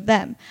observation of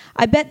them.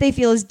 I bet they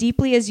feel as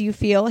deeply as you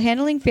feel.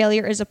 Handling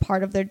failure is a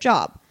part of their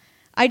job.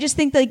 I just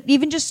think that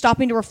even just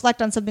stopping to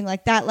reflect on something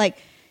like that, like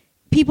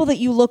people that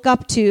you look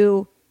up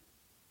to,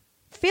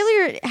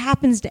 failure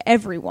happens to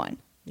everyone,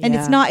 and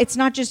it's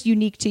not just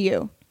unique to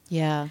you.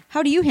 Yeah.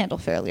 How do you handle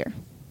failure?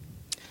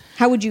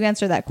 How would you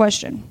answer that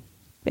question,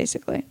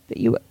 basically, that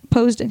you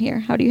posed in here?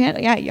 How do you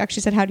handle? Yeah, you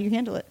actually said, how do you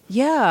handle it?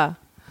 Yeah.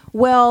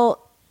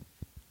 Well,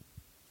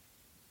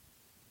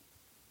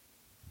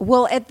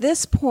 at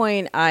this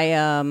point,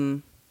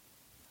 for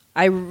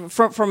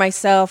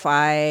myself,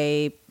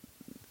 I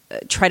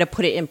try to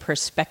put it in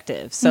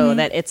perspective so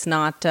that it's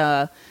not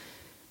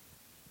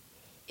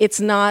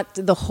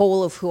the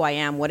whole of who I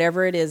am.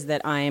 Whatever it is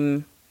that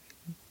I'm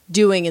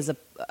doing is a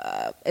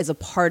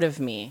part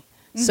of me,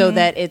 so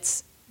that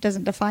it's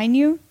doesn't define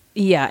you.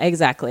 Yeah,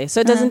 exactly.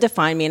 So it doesn't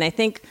define me, and I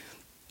think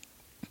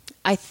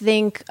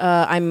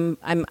I'm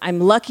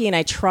lucky, and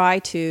I try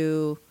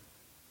to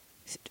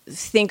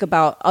think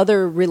about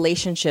other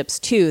relationships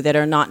too that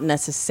are not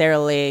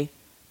necessarily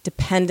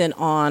dependent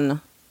on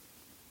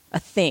a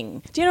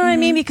thing. Do you know what I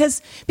mean?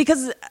 Because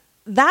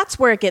that's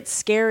where it gets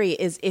scary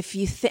is if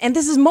you and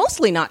this is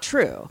mostly not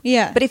true.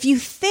 Yeah. But if you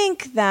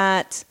think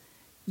that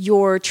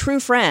your true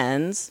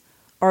friends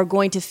are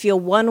going to feel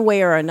one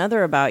way or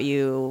another about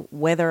you,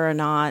 whether or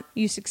not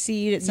you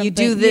succeed at something.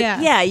 You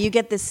do you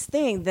get this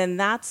thing, then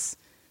that's...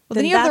 Well,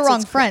 then you have the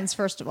wrong friends,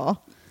 first of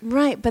all.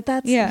 Right, but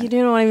that's... You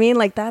know what I mean?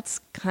 Like, that's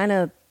kind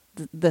of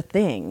the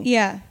thing.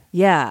 Yeah.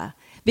 Yeah.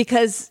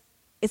 Because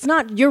it's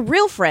not your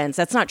real friends.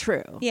 That's not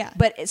true. Yeah.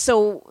 But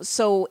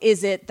so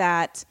is it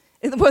that...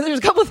 Well, there's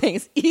a couple of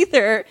things.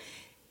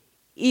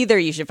 Either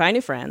you should find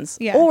new friends,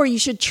 or you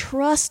should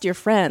trust your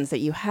friends that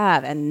you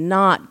have and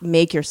not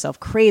make yourself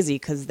crazy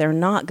because they're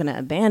not going to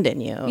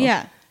abandon you.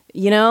 Yeah.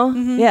 You know?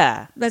 Mm-hmm.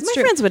 Yeah. That's My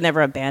true. friends would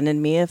never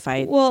abandon me if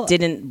I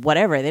didn't,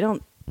 whatever. They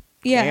don't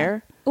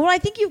care. Well, I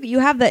think you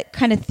have that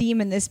kind of theme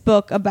in this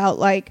book about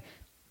like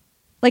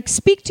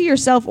speak to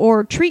yourself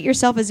or treat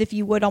yourself as if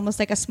you would almost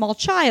like a small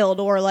child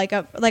or like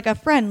a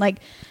friend. Like,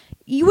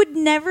 you would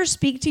never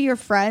speak to your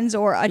friends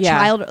or a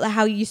child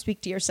how you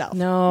speak to yourself.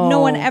 No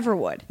one ever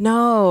would.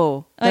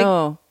 No.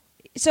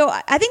 So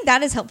I think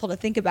that is helpful to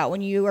think about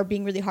when you are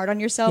being really hard on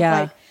yourself.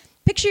 Yeah. Like,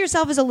 picture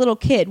yourself as a little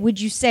kid.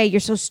 Would you say you're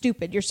so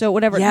stupid? You're so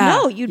whatever? Yeah.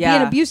 No, you'd be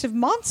an abusive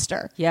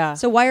monster. Yeah.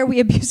 So why are we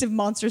abusive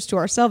monsters to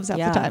ourselves half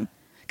the time?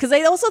 Because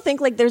I also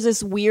think like there's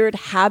this weird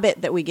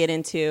habit that we get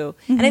into.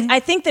 Mm-hmm. And I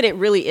think that it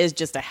really is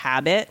just a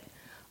habit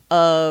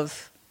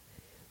of...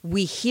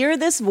 We hear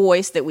this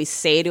voice that we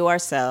say to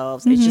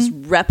ourselves. It's just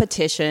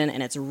repetition,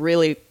 and it's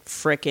really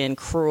freaking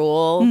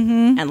cruel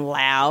and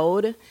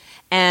loud.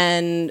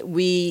 And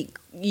we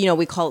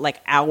call it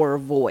like our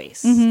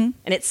voice, and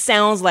it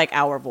sounds like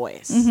our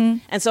voice.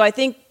 And so I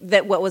think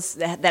that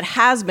that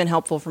has been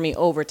helpful for me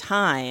over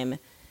time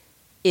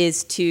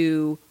is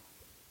to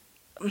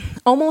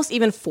almost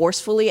even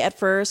forcefully at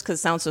first, because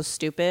it sounds so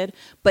stupid,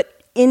 but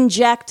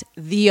inject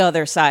the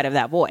other side of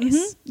that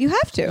voice. You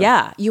have to.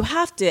 Yeah, you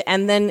have to.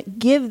 And then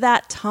give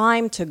that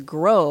time to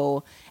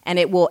grow, and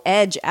it will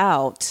edge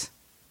out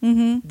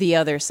the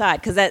other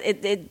side. Because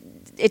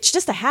it's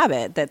just a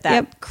habit,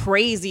 that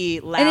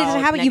crazy, loud, and it's a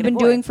habit you've been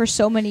doing for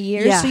so many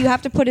years. Yeah. So you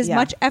have to put as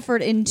much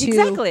effort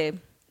into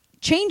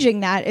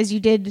changing that as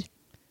you did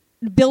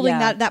building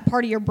that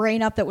part of your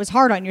brain up that was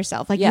hard on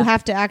yourself. Like, you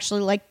have to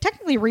actually like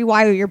technically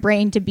rewire your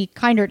brain to be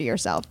kinder to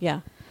yourself.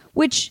 Yeah.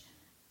 Which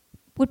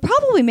would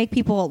probably make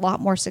people a lot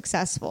more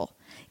successful.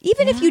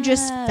 Even if you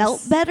just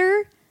felt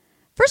better.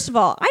 First of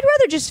all, I'd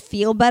rather just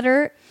feel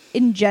better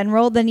in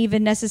general than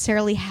even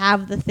necessarily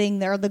have the thing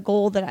there, the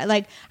goal that I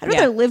like. I'd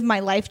rather live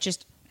my life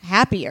just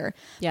happier.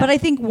 Yeah. But I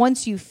think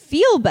once you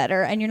feel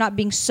better and you're not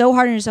being so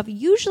hard on yourself,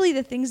 usually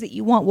the things that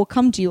you want will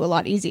come to you a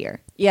lot easier.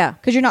 Yeah.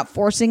 Because you're not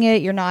forcing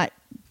it. You're not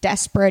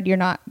desperate. You're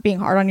not being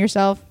hard on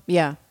yourself.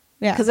 Yeah.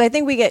 Yeah. Because I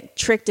think we get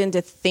tricked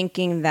into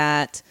thinking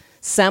that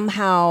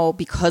somehow,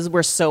 because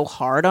we're so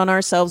hard on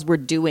ourselves, we're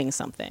doing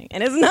something,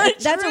 and it's not.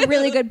 That's a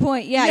really good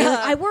point. Yeah, yeah. Like,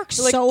 I work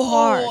so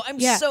hard.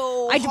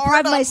 I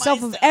deprive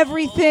myself of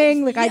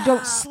everything. Like, I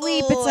don't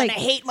sleep. It's like, and I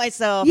hate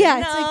myself. Yeah,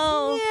 it's like,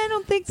 I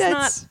don't think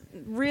that's not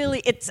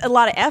really. It's a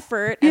lot of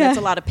effort and it's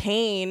a lot of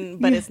pain,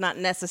 but it's not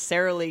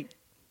necessarily.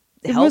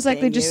 It's most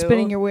likely just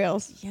spinning your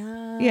wheels.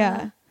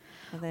 Yeah.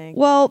 I think.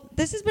 Well,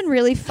 this has been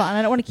really fun.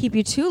 I don't want to keep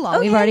you too long.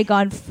 Okay. We've already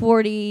gone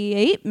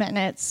 48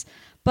 minutes.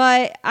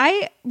 But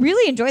I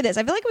really enjoyed this.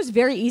 I feel like it was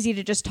very easy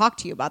to just talk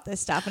to you about this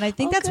stuff. And I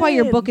think that's why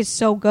your book is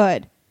so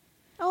good.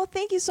 Oh,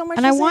 thank you so much.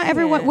 And I want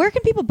everyone, where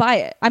can people buy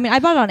it? I mean, I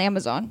bought it on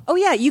Amazon. Oh,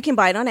 yeah, you can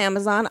buy it on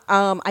Amazon.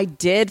 I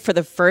did for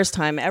the first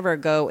time ever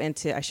go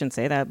into, I shouldn't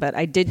say that, but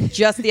I did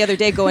just the other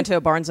day go into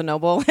a Barnes &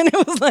 Noble, and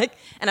it was like,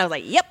 and I was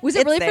like, yep. Was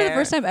it really for the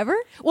first time ever?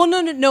 Well,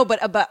 no, but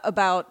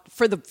about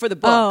for the book.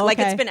 Oh, okay. Like,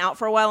 it's been out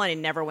for a while, and I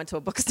never went to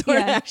a bookstore,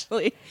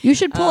 actually. You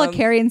should pull a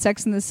Carrie in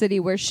Sex in the City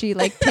where she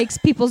like takes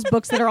people's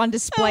books that are on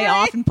display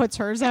off and puts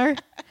hers there.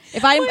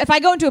 If I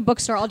go into a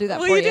bookstore, I'll do that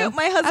for you.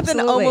 My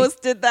husband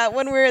almost did that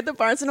when we were at the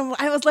Barnes & Noble.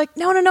 I was like,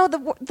 no,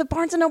 the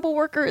Barnes & Noble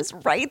worker is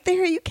right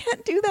there. You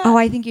can't do that. Oh,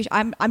 I think you should.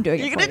 I'm doing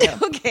it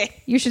for you.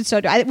 Okay. You should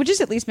so do. I would just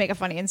at least make a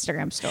funny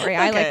Instagram story.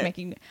 I like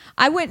making.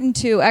 I went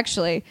into,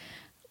 actually,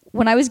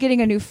 when I was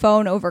getting a new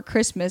phone over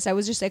Christmas, I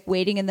was just like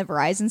waiting in the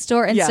Verizon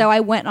store. And so I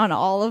went on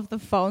all of the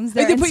phones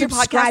there and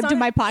subscribed to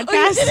my podcast.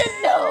 Oh, you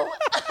didn't know.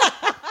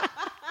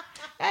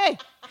 Hey,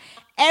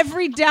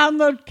 every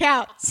download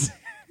counts.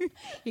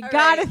 You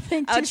gotta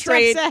think two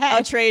steps ahead.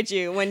 I'll trade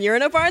you. When you're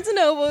in a Barnes &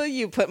 Noble,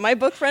 you put my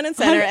book front and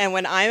center, and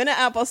when I'm in an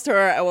Apple store,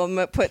 I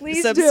will put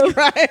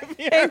subscribe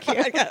your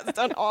podcast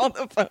on all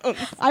the phones.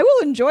 I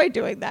will enjoy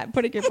doing that,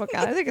 putting your book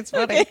out. I think it's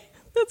funny. Okay.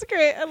 That's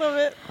great. I love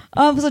it.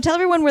 So tell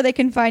everyone where they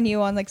can find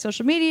you on like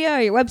social media or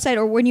your website,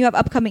 or when you have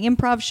upcoming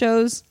improv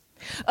shows.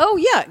 Oh,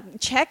 yeah.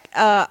 Check.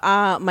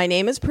 My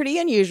name is pretty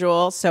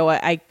unusual, so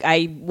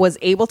I was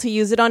able to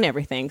use it on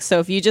everything. So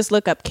if you just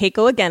look up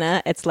Keiko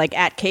Agena, it's like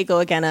at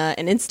Keiko Agena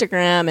and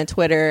Instagram and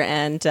Twitter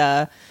and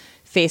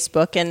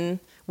Facebook and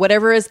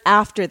whatever is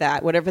after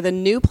that, whatever the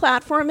new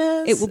platform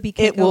is, it will be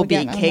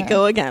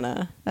Keiko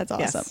Agena. That's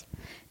awesome. Yes.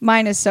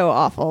 Mine is so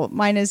awful.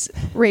 Mine is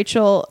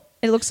Rachael.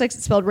 It looks like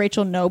it's spelled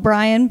Rachel No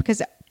Brian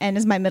because N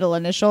is my middle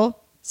initial.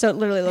 So it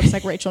literally looks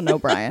like Rachel No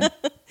Brian.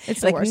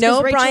 It's the like worst, no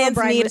 'cause Rachel Brian's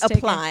O'Brien need was taken.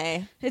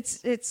 apply.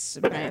 It's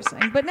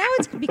embarrassing, but now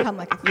it's become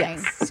like a thing.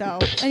 Yes. So,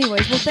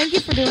 anyways, well, thank you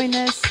for doing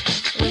this.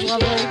 It was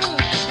lovely.